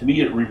and to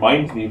me it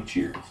reminds me of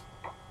Cheers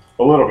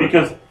a little bit.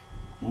 because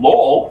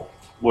Lowell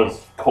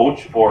was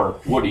Coach or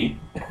Woody.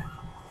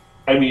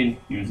 I mean,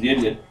 he was the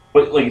idiot,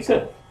 but like you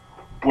said,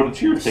 what did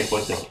Cheers take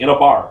place in a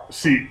bar?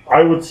 See,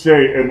 I would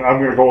say, and I'm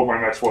going to go with my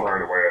next one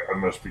right away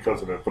on this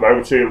because of it, but I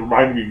would say it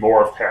reminded me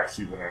more of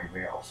Taxi than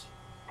anything else.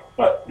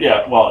 But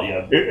yeah, well,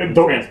 yeah, And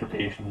the-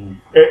 transportation,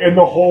 And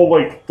the whole,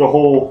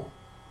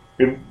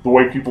 and the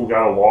way people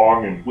got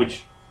along, and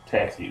which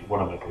Taxi,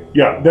 one of my favorites.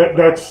 yeah,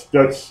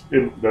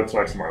 that's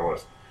next to my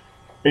list.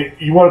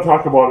 You want to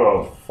talk about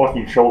a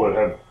fucking show that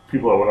had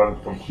people that went on to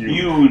become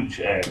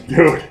Huge actors.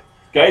 dude.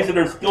 Guys that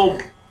are still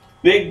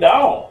big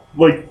now.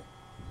 Like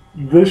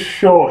this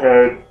show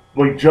had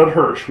like Judd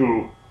Hirsch,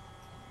 who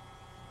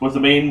Was the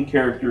main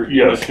character in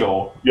Yes. the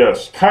show.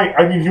 yes,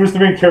 I mean he was the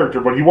main character,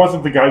 but he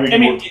wasn't the guy that I you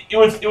mean, would, it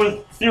was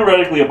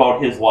theoretically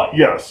about his life.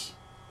 yes.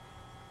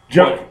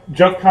 Jeff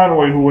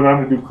Conaway, who went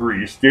on to do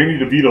Grease, Danny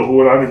DeVito, who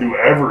went on to do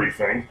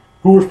everything,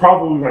 who was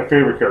probably my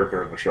favorite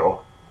character in the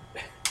show.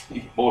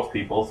 Most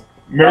people's.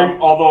 Mary,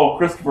 Although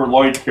Christopher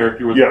Lloyd's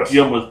character was Yes.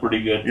 Jim was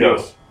pretty good too.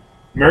 yes,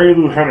 Mary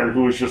Lou Henner,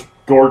 who was just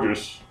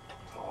gorgeous.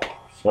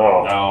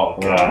 Oh, No,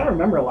 I yeah. don't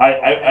remember a lot.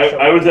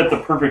 I was at the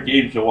perfect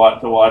age to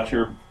watch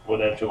her when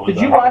that show was Did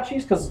on. you watch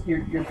these? Because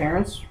your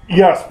parents.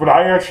 Yes, but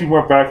I actually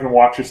went back and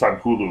watched this on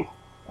Hulu,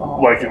 Oh,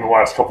 like okay. in the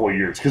last couple of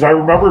years, because I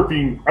remember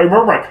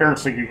my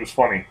parents thinking it was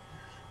funny,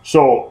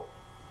 so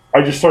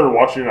I just started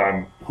watching it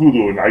on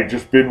Hulu, and I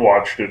just binge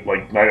watched it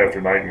like night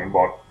after night, and in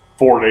about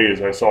 4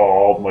 days I saw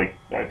all like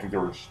I think there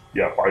was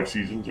 5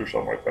 seasons or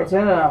something like Is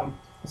that. that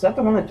is that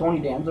the one that Tony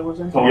Danza was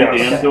in? Tony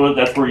Yes. Danza,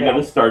 that's where you Yeah. got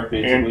to start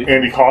And basically.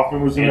 Andy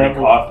Kaufman was in Andy that.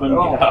 Kaufman,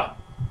 Oh. yeah.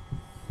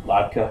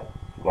 Vodka.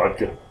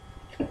 Vodka.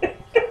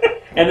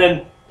 And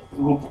then,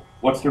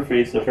 what's her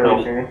face? That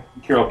Carol played it- Kane.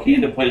 Carol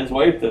Kane that played his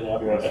wife then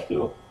after Yes. that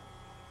too.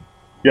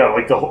 Yeah,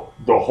 like the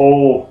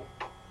whole,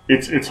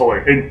 it's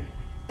hilarious, and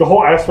the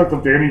whole aspect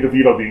of Danny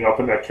DeVito being up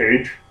in that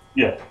cage,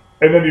 Yeah.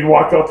 and then he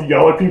walked out to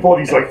yell at people,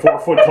 and he's like 4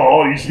 foot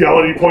tall, and he's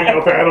yelling, he's pointing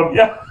up at them.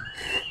 Yeah.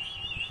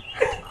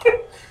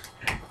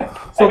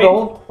 So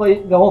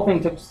I the whole thing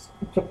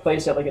took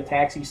place at like a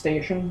taxi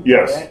station.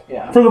 Yes. Right?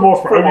 Yeah. For the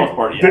most part. For the I mean, most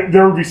part, yeah.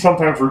 There would be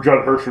sometimes where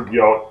Judd Hirsch would be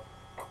out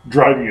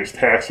driving his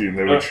taxi, and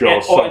they would show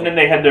and then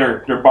they had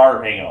their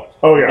bar hangout.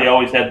 Oh, yeah. They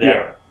always had that,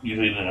 Yeah.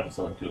 usually in an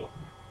episode too.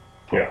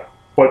 Yeah.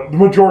 But the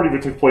majority of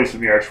it took place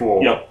in the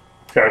actual Yep.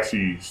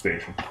 taxi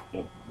station.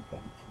 Yep.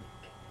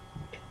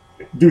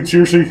 Dude,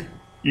 seriously,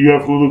 you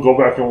have Hulu, go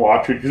back and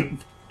watch it. 'Cause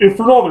if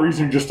for no other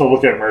reason, just to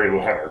look at Mary Lou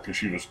Henner, because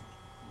she was,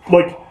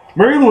 like,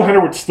 Mary Lou Henner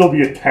would still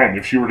be a 10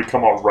 if she were to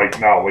come out right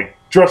now. Like,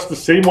 dressed the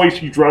same way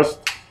she dressed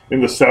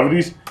in the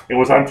 70s and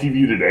was on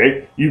TV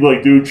today, you'd be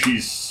like, dude,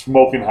 she's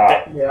smoking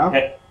hot. Yeah.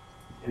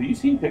 Have you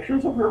seen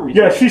pictures of her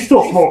recently? Yeah, she's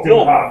still smoking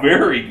Still hot. a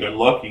very good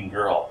looking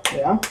girl.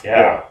 Yeah.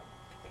 Yeah.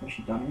 Has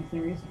she done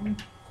anything recently?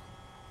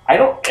 I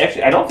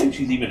don't think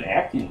she's even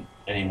acting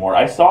anymore.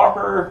 I saw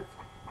her.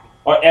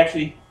 Well,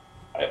 actually,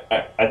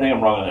 I think I'm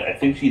wrong on that. I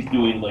think she's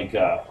doing like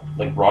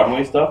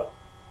Broadway stuff.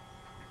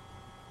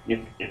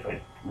 If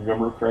I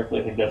remember correctly,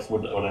 I think that's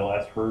what I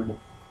last heard.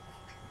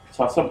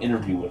 Saw some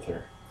interview with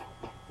her.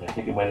 And I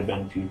think it might have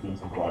been she was doing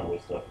some Broadway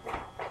stuff.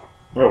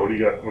 Oh, what do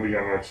you got? What do you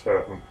got next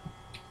happening?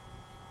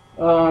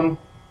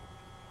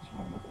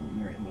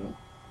 Raymond.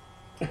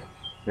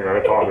 Yeah,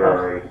 I found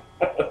her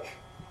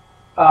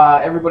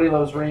already. Everybody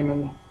Loves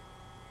Raymond.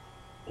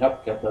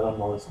 Yep, got that on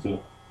the list too.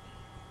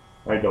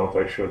 I don't.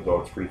 I should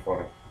though. It's pretty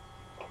funny.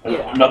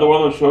 Yeah. Another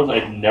one of those shows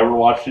I never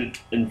watched it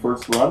in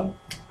first run.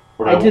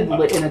 But I did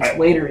in its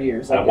later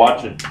years. I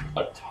watched it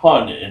a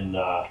ton in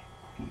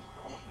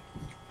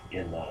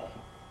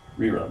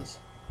reruns.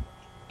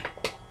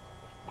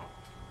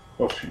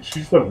 Well,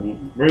 she's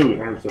done. Mary Lou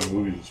Hender's done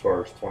movies as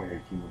far as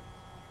 2018.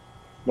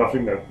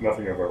 Nothing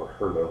I've ever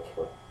heard of.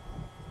 But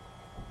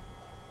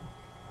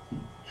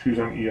she was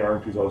on ER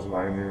in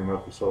 2009 in an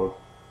episode.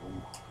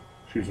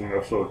 She was in an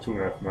episode of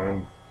 2.5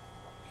 Men.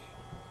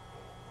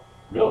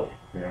 Really?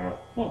 Yeah.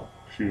 Huh.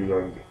 She was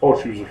on.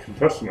 Oh, she was a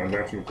contestant on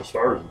Dancing with the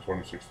Stars in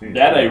 2016.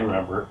 That I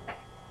remember.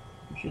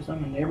 She's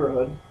on The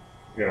Neighborhood.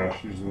 Yeah,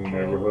 she's in the I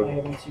neighborhood.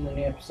 haven't seen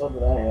any episode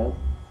that I have.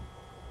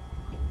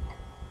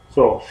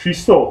 So she's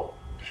still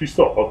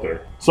out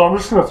there. So I'm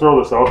just gonna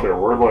throw this out there.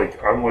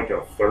 I'm like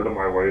a third of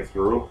my way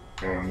through,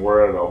 and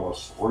we're at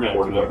almost. We're gonna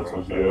 40 do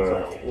episodes. minutes.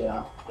 Aren't we?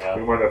 Yeah. Yeah.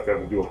 We might have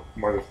to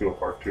do a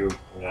part 2.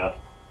 Yeah.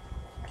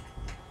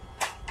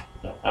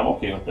 I'm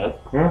okay with that.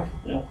 Yeah.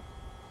 Yeah.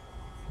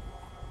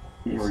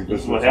 We can This revisit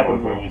is what some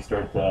happens other when we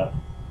start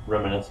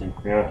reminiscing.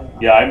 time. Yeah.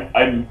 Yeah,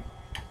 I'm.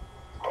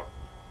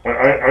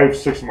 I have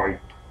 6 of my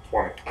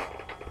 20.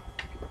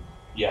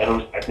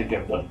 Yeah, I think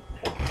I've done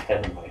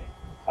 10 of my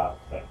top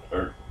 10,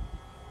 or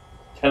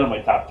 10 of my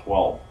top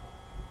 12.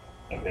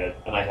 I've had,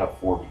 and I have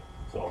 40.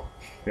 So.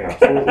 Yeah.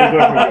 So we'll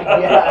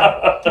definitely.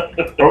 Yeah.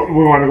 Oh,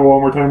 we want to go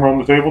one more time around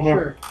the table now.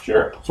 Sure.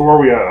 Sure. So where are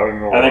we at? I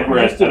don't know. I think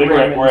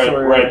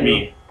we're at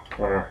me.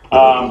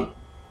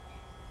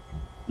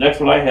 Next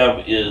one I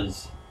have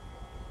is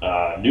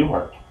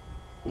Newhart,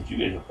 which you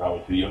guys are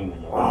probably too young to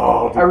know.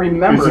 Oh, I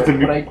remember it, the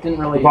but I didn't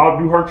really. the Bob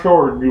Newhart show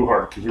or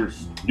Newhart? Because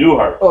there's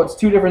Newhart. Oh, it's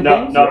two different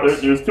No, things? no,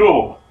 Yes. there's 2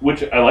 of them,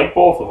 which I like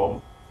both of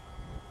them.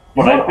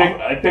 But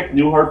I picked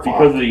Newhart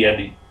because of the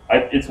ending.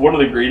 It's one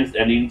of the greatest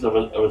endings of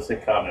a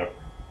sitcom ever.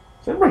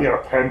 Does anybody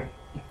got a pen?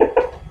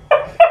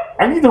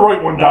 I need to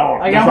write one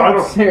down. I got one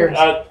upstairs.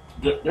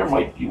 There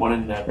might be one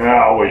in that.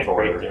 Yeah, I'll wait till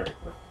right later. there.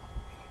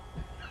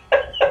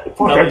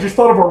 Fuck, I just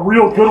thought of a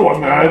real good one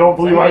that I don't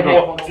believe I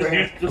know.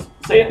 Just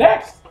say it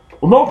next.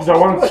 Well, no, because I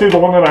wanted to say the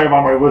one that I have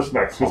on my list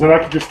next, because then I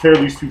can just tear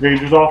these 2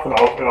 pages off and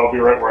I'll be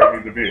right where I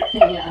need to be.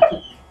 Yeah.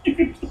 You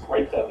can just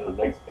write that on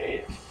the next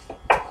page.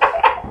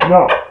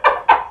 No,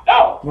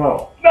 No,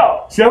 no.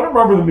 no. See, I don't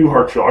remember the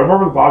Newhart show. I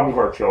remember the Bob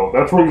Newhart show.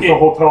 That's where he was the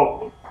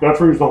hotel. That's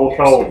where he was the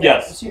hotel.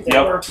 Yes. See if that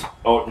Yep. works.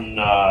 Out in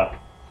I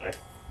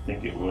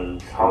think it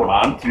was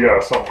Vermont. Yeah,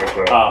 something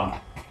like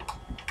that.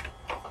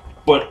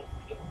 But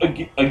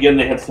again,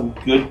 they had some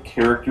good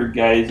character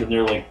guys in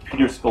there, like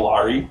Peter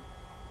Scolari,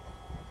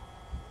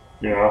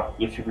 Yeah.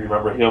 which if you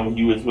remember him,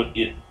 he was with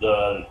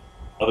the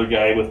other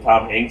guy with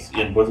Tom Hanks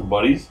in Bosom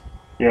Buddies.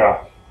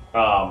 Yeah.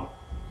 And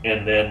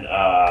then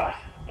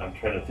I'm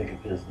trying to think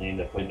of his name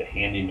that played the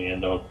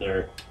handyman out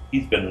there.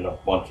 He's been in a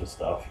bunch of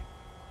stuff.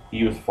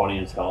 He was funny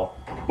as hell.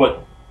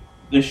 But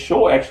this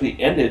show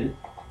actually ended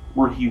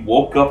where he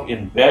woke up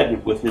in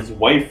bed with his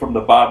wife from the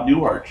Bob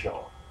Newhart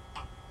show.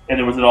 And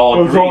it was all a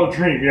It was dream. all a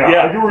dream, yeah.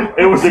 Yeah,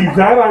 it was See,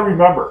 that I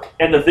remember.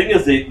 And the thing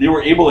is, they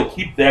were able to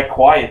keep that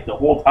quiet the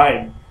whole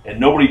time, and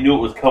nobody knew it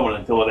was coming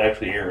until it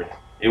actually aired.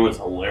 It was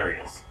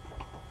hilarious.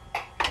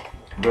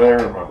 That I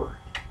remember.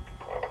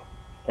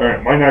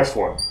 Alright, my next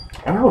one.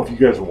 I don't know if you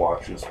guys have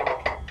watched this one.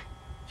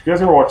 Did you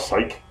guys ever watch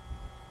Psych?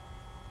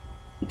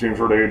 With James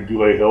Roday and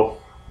Dulé Hill?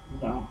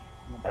 No.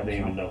 I didn't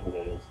even know who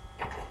that is.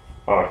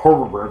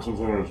 Corbin Burnson's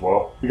in it as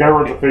well. The guy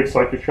runs a fake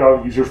psychic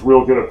shop. He's just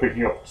real good at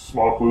picking up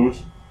small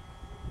clues.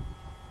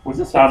 Was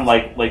this on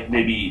like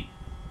maybe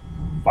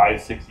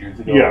 5-6 years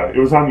ago? Yeah, it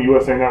was on the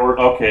USA Network.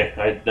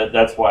 Okay,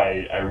 that's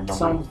why I remember.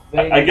 Sounds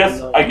I guess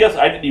vague.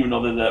 I didn't even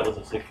know that was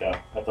a sitcom.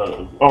 I thought it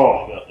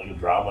was like a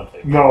drama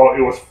thing. No,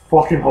 it was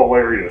fucking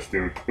hilarious,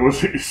 dude. It was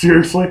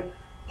seriously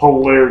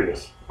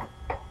hilarious.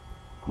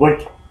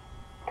 Like,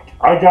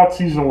 I got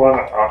season 1.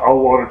 I'll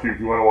water to you if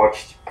you want to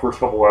watch the first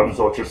couple of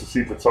episodes just to see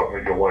if it's something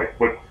that you'll like.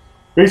 But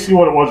basically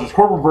what it was is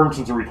Corbin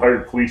Burnson's a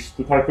retired police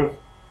detective.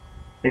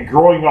 And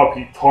growing up,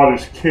 he taught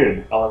his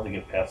kid. I'll have to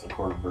get past the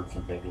Corbin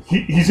Burnson thing.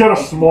 He's got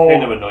a small. It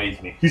kind of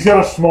annoys me. He's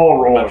got a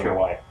small role. I'm not in sure it.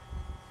 why.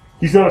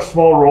 He's got a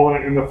small role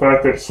in it in the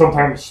fact that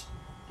sometimes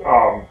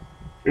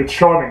it's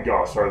Sean and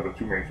Gus are the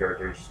 2 main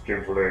characters,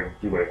 James Roday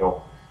and Dulé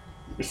Hill.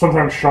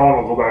 Sometimes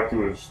Sean will go back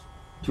to his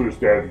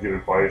dad to get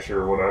advice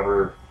or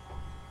whatever,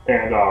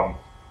 and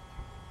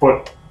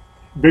but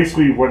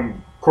basically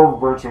when Corbin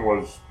Burnson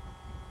was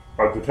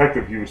a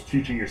detective, he was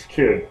teaching his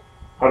kid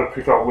how to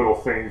pick out little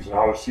things and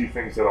how to see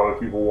things that other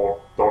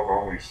people don't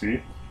normally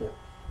see. Sure.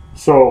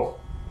 So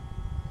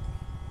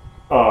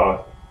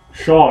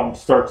Sean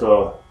starts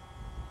a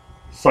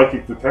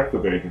psychic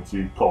detective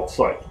agency called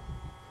Psych.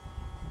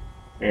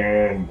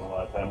 And A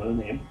lot of time in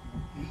the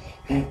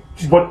name.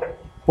 but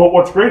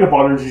what's great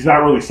about it is he's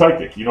not really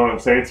psychic, you know what I'm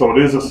saying? So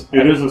it is I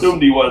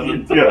assumed he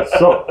wasn't. yeah,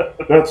 so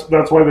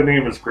that's why the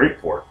name is great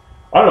for it.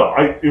 I don't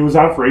know. It was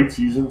on for 8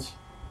 seasons.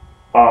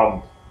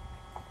 I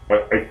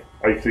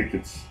think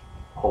it's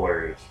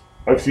hilarious.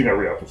 I've seen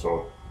every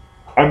episode.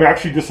 I'm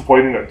actually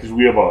disappointed in it because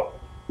we have a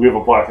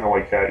black and a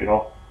white cat. You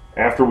know,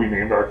 after we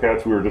named our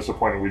cats, we were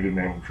disappointed we didn't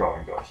name them Sean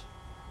and Gus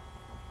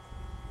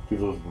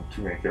because those are the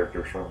two main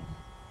characters from.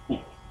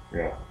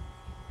 Yeah,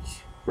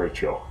 it's great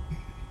show.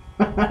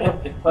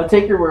 I'll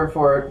take your word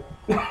for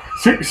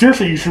it.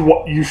 Seriously, you should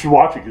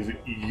watch it because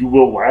you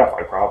will laugh.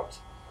 I promise.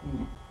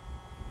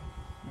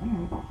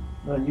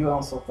 But you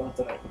also thought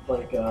that I could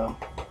like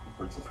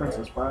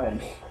Princess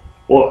Bride.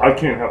 Well, I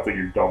can't help that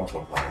you're dumb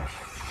sometimes.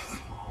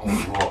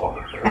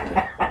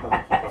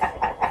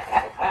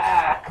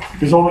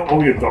 There's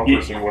only a dumb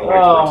person would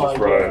like Princess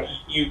Bride.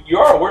 You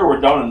are aware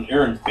we're down in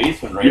Aaron's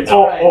basement right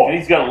now, and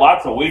he's got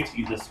lots of weights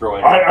he's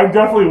destroying. I'm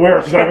definitely aware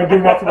because I've been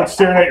doing nothing but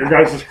staring at your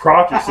guys'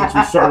 crotches since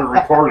we started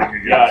recording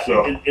again. Yeah,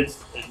 so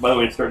it's by the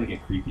way, it's starting to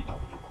get creepy.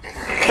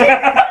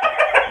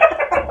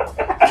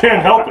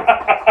 Can't help it.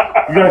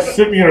 You guys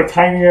sit me in a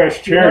tiny ass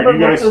chair. You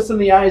never look us in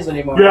the eyes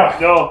anymore. Yeah,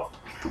 no.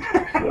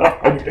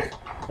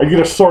 I get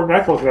a sore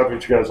neck looking up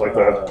at you guys like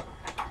that.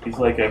 He's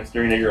like, I'm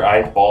staring at your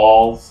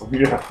eyeballs.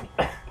 Yeah.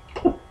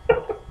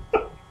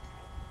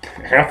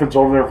 Hampton's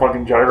over there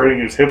fucking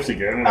gyrating his hips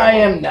again. And I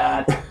am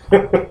not.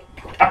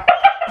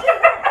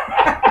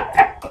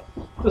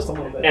 Just a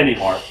little bit.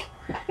 Anymore.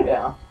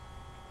 Yeah.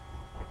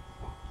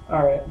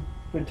 All right.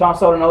 We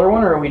toss out another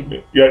one, or are we?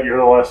 Yeah, you're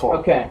the last one.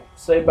 Okay.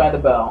 Saved by the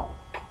Bell.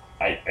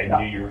 I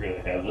knew you were going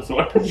to have this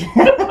one.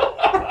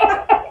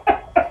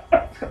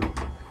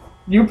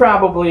 You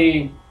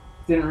probably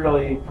didn't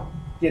really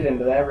get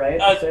into that, right?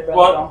 Saved by the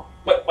Bell?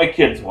 My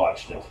kids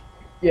watched it.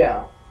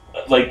 Yeah.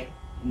 Like,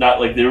 not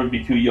like they would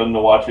be too young to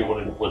watch it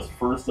when it was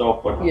first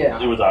out, but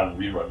yeah. It was on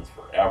reruns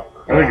forever.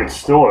 I think it's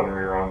still on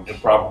reruns.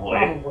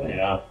 Probably,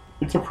 yeah.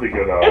 It's a pretty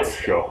good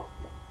show.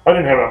 I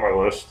didn't have it on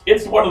my list.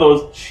 It's one of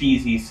those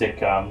cheesy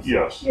sitcoms.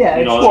 Yes. Yeah,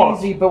 it's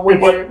cheesy, but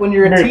when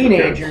you're a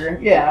teenager,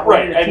 yeah,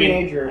 right. You're a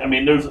teenager, I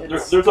mean, there's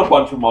a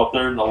bunch of them out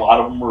there, and a lot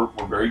of them were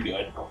very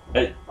good.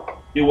 I'm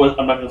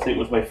not gonna say it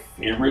was my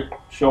favorite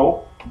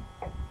show,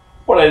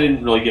 but I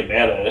didn't really get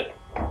mad at it.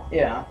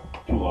 Yeah.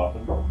 Too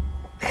often.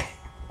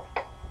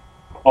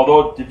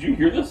 Although, did you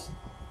hear this?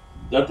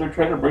 That they're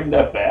trying to bring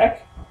that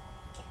back?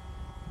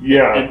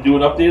 Yeah. And do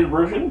an updated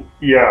version?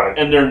 Yeah.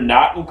 And they're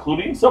not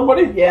including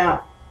somebody?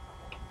 Yeah.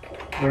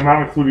 They're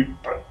not including...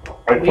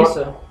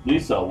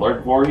 Lisa,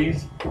 Lark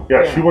Voorhees?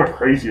 Yeah, she went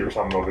crazy or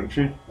something, though, didn't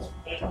she?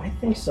 I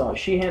think so.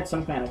 She had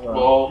some kind of a...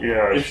 Well,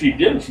 yeah, if she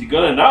didn't, she's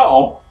gonna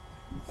now.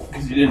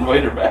 Because you didn't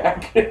invite her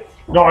back.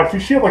 No, I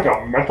think she had like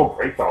a mental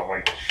breakdown.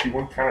 Like, she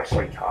went kind of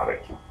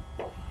psychotic.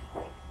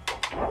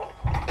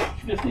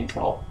 She just needs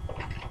help.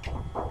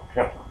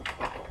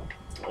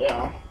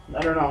 Yeah,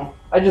 I don't know.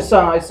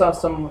 I saw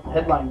some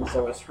headlines as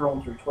I was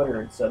scrolling through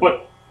Twitter. It said,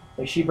 like,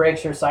 she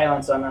breaks her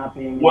silence on not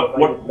being invited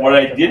back. What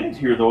I didn't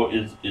hear though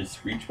is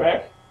Screech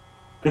back.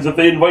 Because if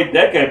they invite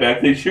that guy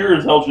back, they sure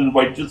as hell should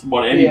invite just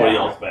about anybody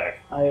else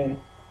back.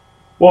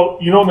 Well,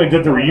 you know, when they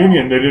did the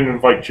reunion, they didn't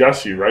invite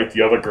Jessie, right?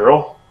 The other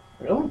girl.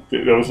 Really?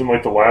 That was in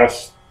like the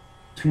last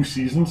 2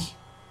 seasons.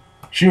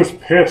 She was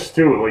pissed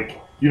too.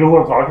 Like, you know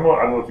what I'm talking about?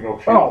 I don't know if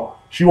you know.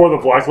 She wore the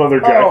black leather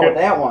jacket. Oh,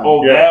 that one.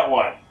 Oh, yeah. That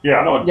one.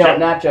 Yeah. No,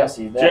 not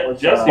Jessie. That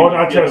was Jessie.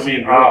 Not Jessie.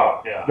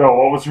 Yeah. No,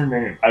 what was her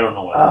name? I don't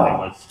know what her name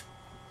was.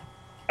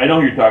 I know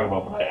who you're talking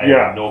about, but I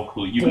have no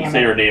clue. You can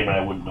say her name, and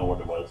I wouldn't know what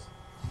it was.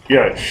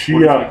 Yeah, she.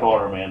 We're just gonna call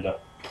her Amanda.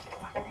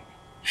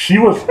 She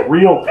was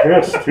real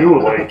pissed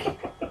too. Like,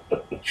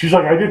 she's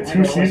like, I did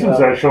 2 seasons of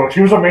that show. And she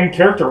was a main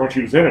character when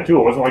she was in it too.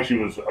 It wasn't like she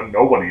was a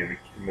nobody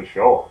in the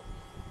show.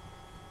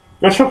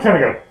 That show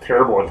kind of got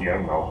terrible at the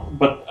end, though.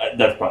 But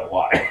that's probably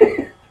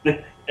why.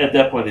 At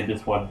that point, they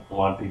just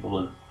want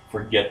people to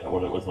forget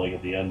what it was like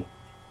at the end.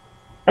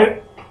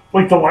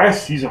 Like, the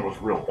last season was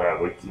real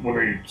bad. Like, when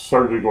they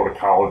started to go to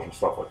college and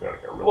stuff like that,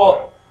 it got real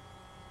bad.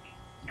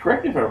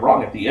 Correct me if I'm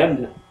wrong, at the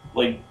end,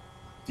 like,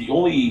 the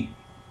only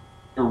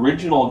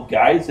original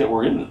guys that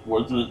were in it,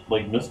 was it,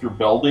 like, Mr.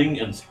 Belding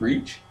and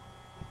Screech?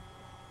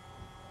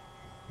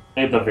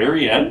 At the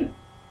very end?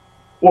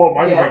 Well, it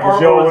might have been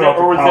because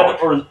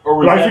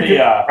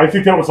I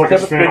think that was like a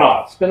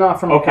spin-off. Spin-off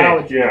from the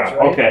college days,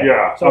 right? Okay,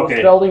 yeah. So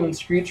Belding and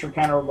Screech were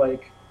kind of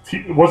like...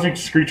 Wasn't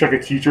Screech like a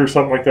teacher or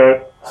something like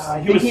that?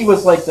 I think he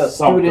was like the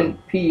student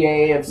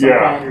PA of some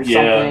kind or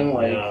something.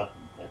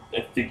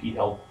 I think he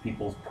held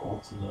people's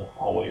coats in the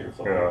hallway or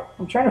something. Yeah.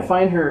 I'm trying to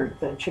find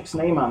the chick's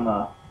name on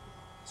the...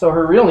 So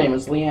her real name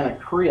is Leanna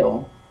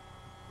Creel.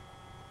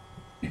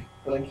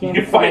 But I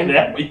can't find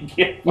that, but you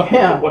can't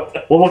find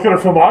Well, look at her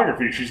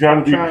filmography. She's got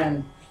to be...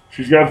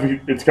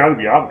 It's got to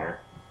be on there.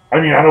 I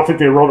mean, I don't think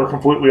they wrote her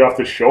completely off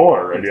the show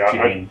already.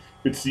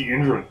 It's the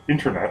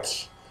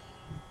internets.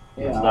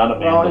 Yeah. It's not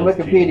well, in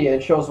Wikipedia,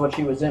 it shows what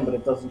she was in, but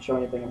it doesn't show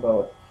anything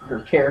about her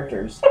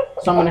characters.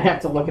 So I'm going to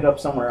have to look it up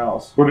somewhere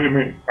else. What do you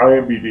mean?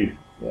 IMDb.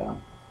 Yeah.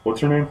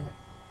 What's her name?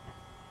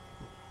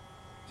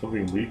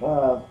 Something Lee?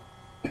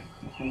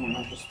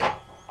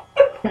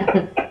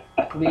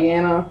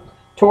 Leanna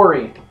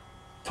Tori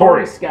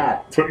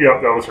Scott.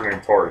 Yep, that was her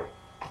name, Tori.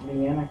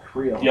 Leanna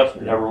Creel.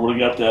 Yep, never would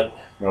have got that.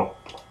 Nope.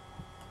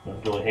 I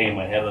was really hanging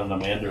my head on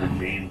Amanda and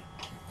Jane.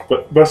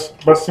 But best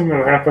thing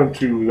that happened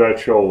to that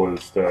show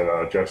was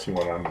that Jesse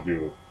went on to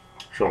do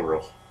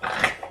Showgirls.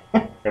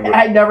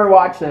 I never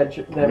watched that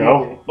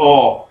movie.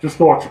 Oh, just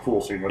go watch the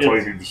pool scene. That's all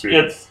you need to see.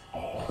 It's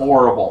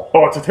horrible.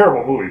 Oh, it's a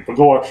terrible movie, but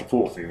go watch the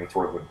pool scene. It's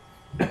worth it.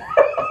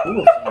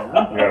 Cool,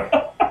 huh?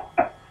 Yeah.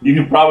 You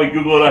can probably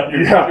Google it on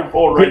your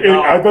phone right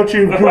now. I bet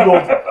you if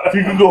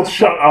you Googled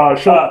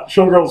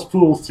Showgirls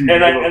pool scene.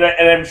 And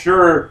I'm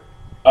sure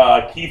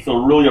Keith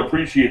will really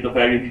appreciate the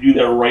fact if you do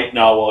that right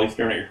now while he's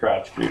staring at your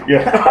crotch.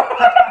 Yeah.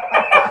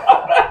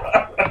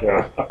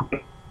 Yeah.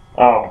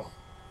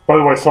 By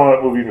the way, I saw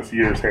that movie in the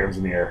theaters, hands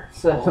in the air.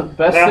 So,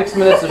 best 6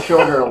 minutes of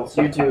Showgirls,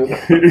 YouTube.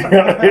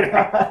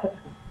 Yeah.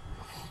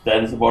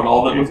 That is about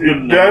all that was good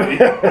in that movie.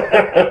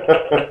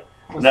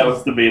 That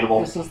was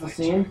debatable. This is the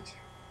scene.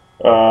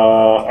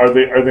 Are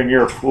they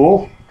near a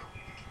pool?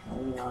 I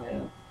don't know,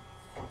 yeah.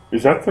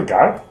 Is that the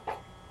guy?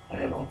 I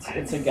don't know.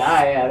 It's a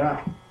guy. I don't know.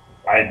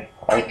 I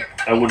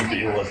wouldn't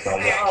be able to tell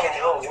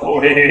that. Oh,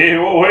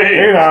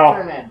 hey now.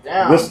 Turn that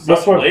down.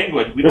 This one.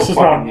 Language. We This don't is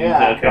fucking not. use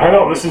that kind I of know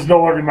language. this is no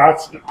longer not.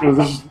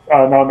 This is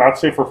now not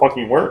safe for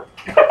fucking work.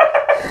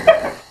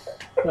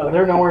 No,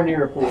 they're nowhere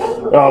near a pool.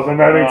 Oh, then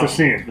that ain't the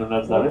scene. Then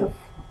that's not it.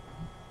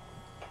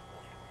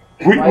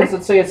 Why does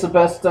it say it's the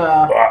best?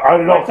 I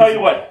don't know. I'll tell you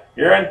what,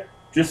 Aaron.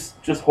 Just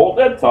hold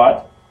that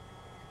thought.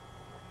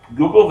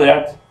 Google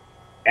that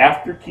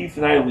after Keith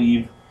and I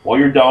leave. While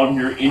you're down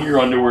here in your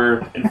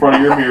underwear in front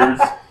of your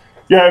mirrors.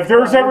 Yeah, if there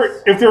was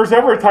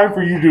ever a time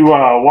for you to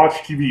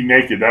watch TV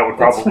naked, that would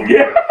probably be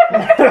it.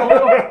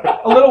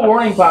 A little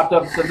warning popped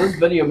up that said this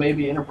video may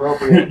be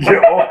inappropriate.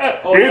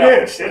 Yeah,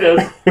 it is. It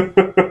is.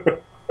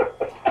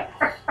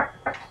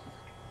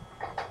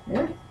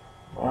 Yeah.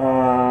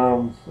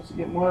 Does it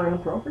get more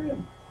inappropriate?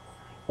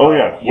 Oh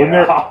yeah. When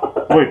Yeah.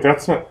 wait,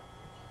 that's not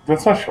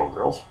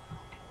Showgirls.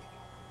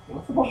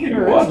 What the fuck are you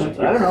Sure watching?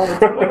 isn't. I don't know.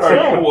 What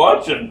are you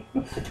watching?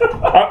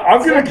 I'm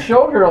gonna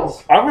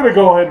Showgirls.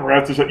 go ahead and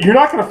wrap this up. You're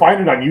not gonna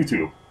find it on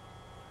YouTube.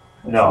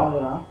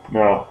 No.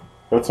 No,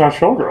 that's not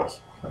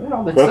Showgirls.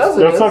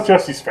 That's Not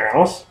Jesse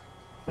Spanos.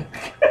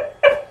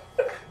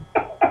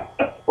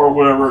 Or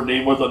whatever her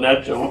name was on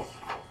that show.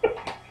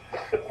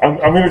 I'm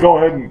gonna go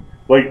ahead and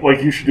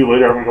like you should do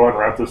later. I'm gonna go ahead and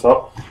wrap this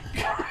up.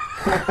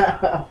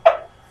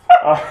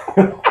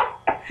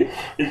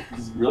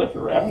 It's really for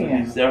rap.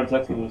 He's having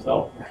sex with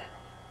himself.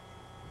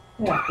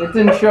 Yeah, it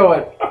didn't show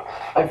it.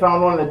 I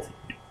found one that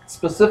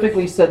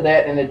specifically said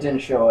that, and it didn't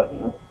show it.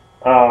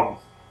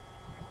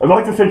 I'd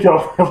like to thank y'all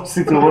for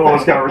listening to the Little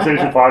Less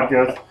Conversation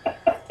podcast.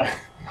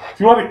 If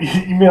you want to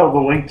email the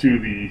link to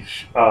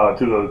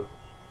the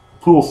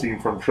pool scene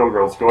from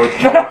Showgirls, go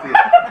ahead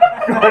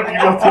and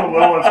email to the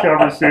Little Less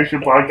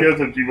Conversation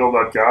podcast at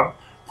gmail.com.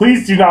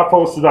 Please do not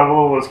post it on the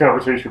Little Less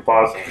Conversation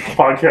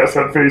podcast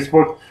on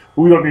Facebook.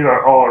 We don't need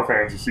all our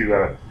fans to see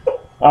that.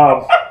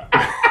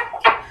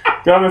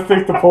 Gotta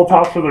thank the Pull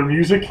Tops for their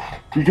music.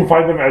 You can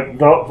find them at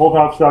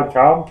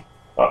thepulltops.com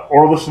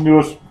or listen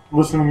to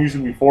the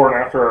music before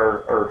and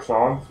after our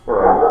songs or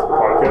our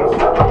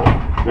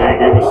podcast. They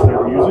gave us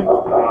their music.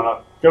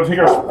 Gotta thank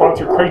our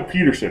sponsor, Craig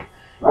Peterson.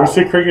 You want to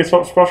say Craig has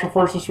something special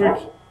for us this week,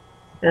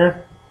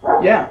 Aaron?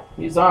 Yeah,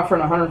 he's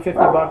offering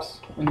 $150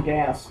 in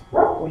gas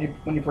when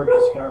you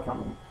purchase a car from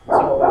him.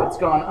 So it's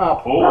gone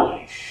up.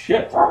 Holy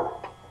shit.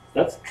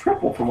 That's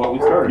triple from what we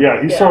started. Yeah,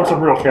 he's throwing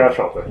some real cash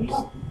out there.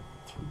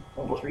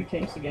 Over 3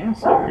 tanks of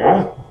gas.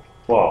 Yeah.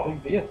 Well, Big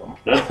vehicle.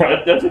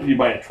 That's if you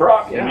buy a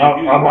truck. Yeah.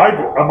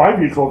 on my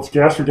vehicle, it's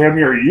gas for damn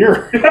near a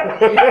year.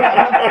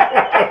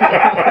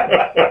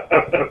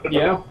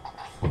 Yeah.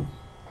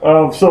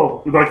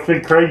 So we'd like to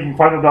thank Craig. You can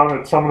find him down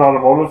at Summit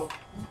Automotive.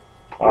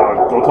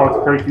 Go talk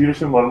to Craig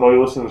Peterson. Let him know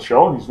you listen to the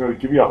show, and he's going to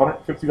give you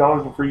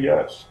 $150 in free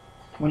gas.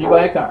 When you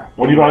buy a car.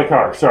 When you buy a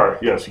car. Sorry.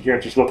 Yes, you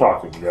can't just go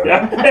talk to him.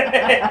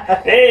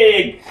 Yeah.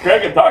 Hey,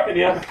 Craig, I'm talking to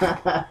you.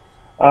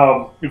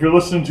 If you're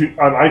listening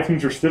on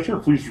iTunes or Stitcher,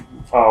 please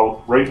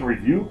rate and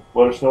review.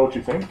 Let us know what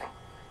you think.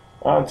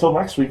 Until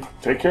next week,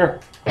 take care.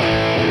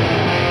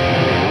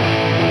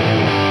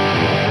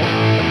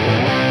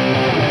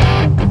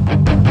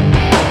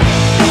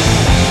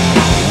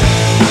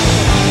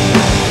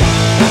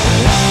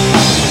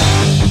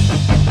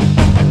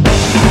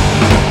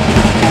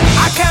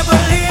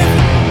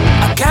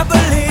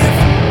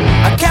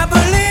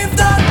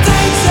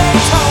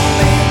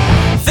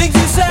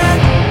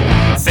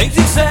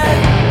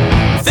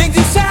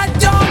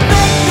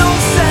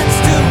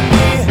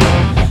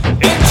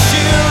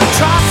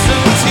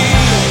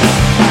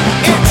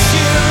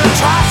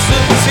 Try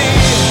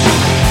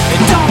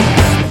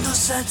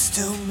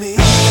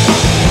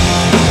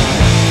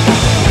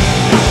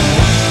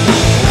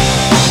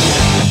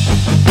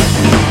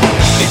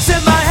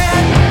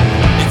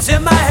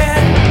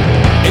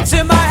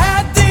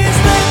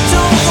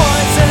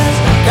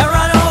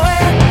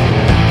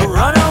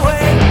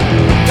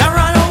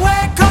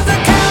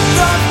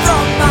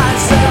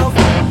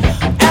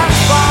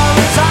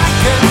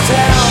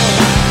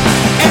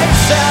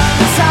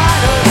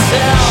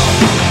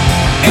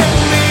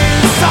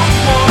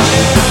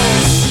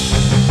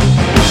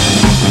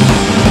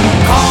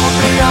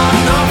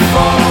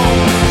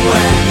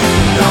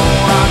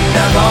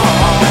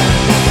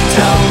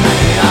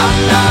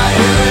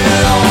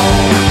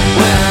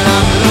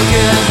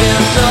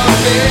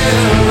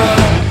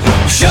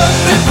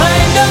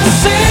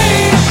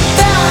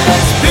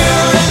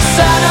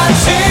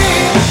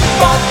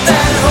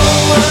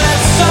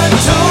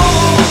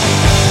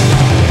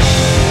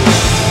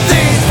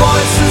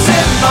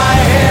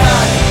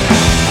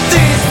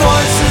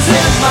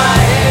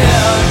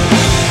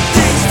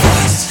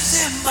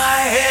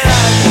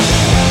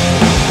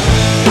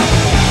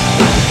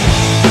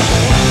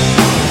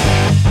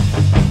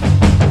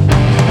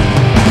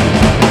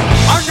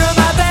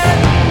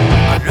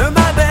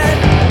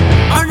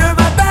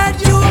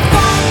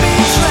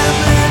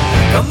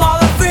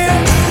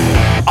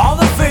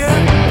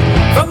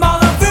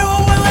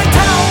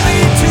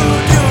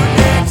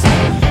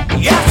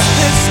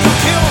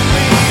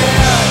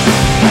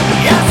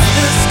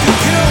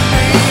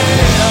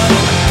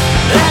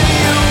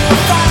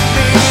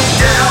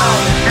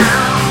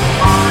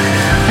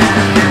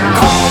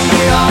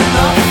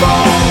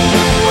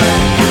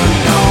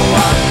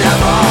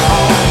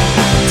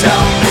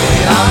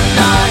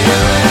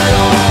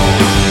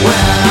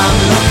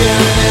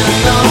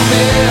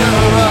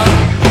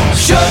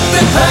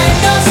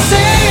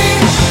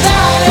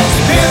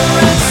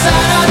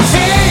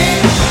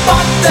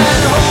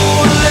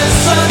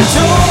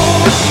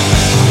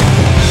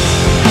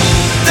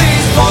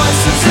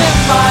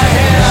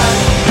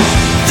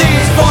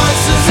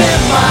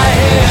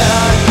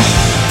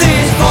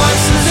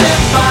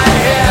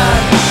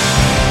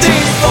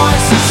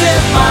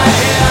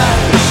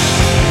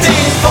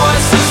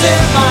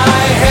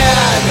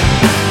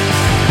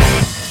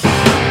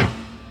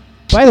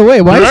By the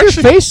way, why They're is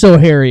actually- your face so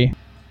hairy?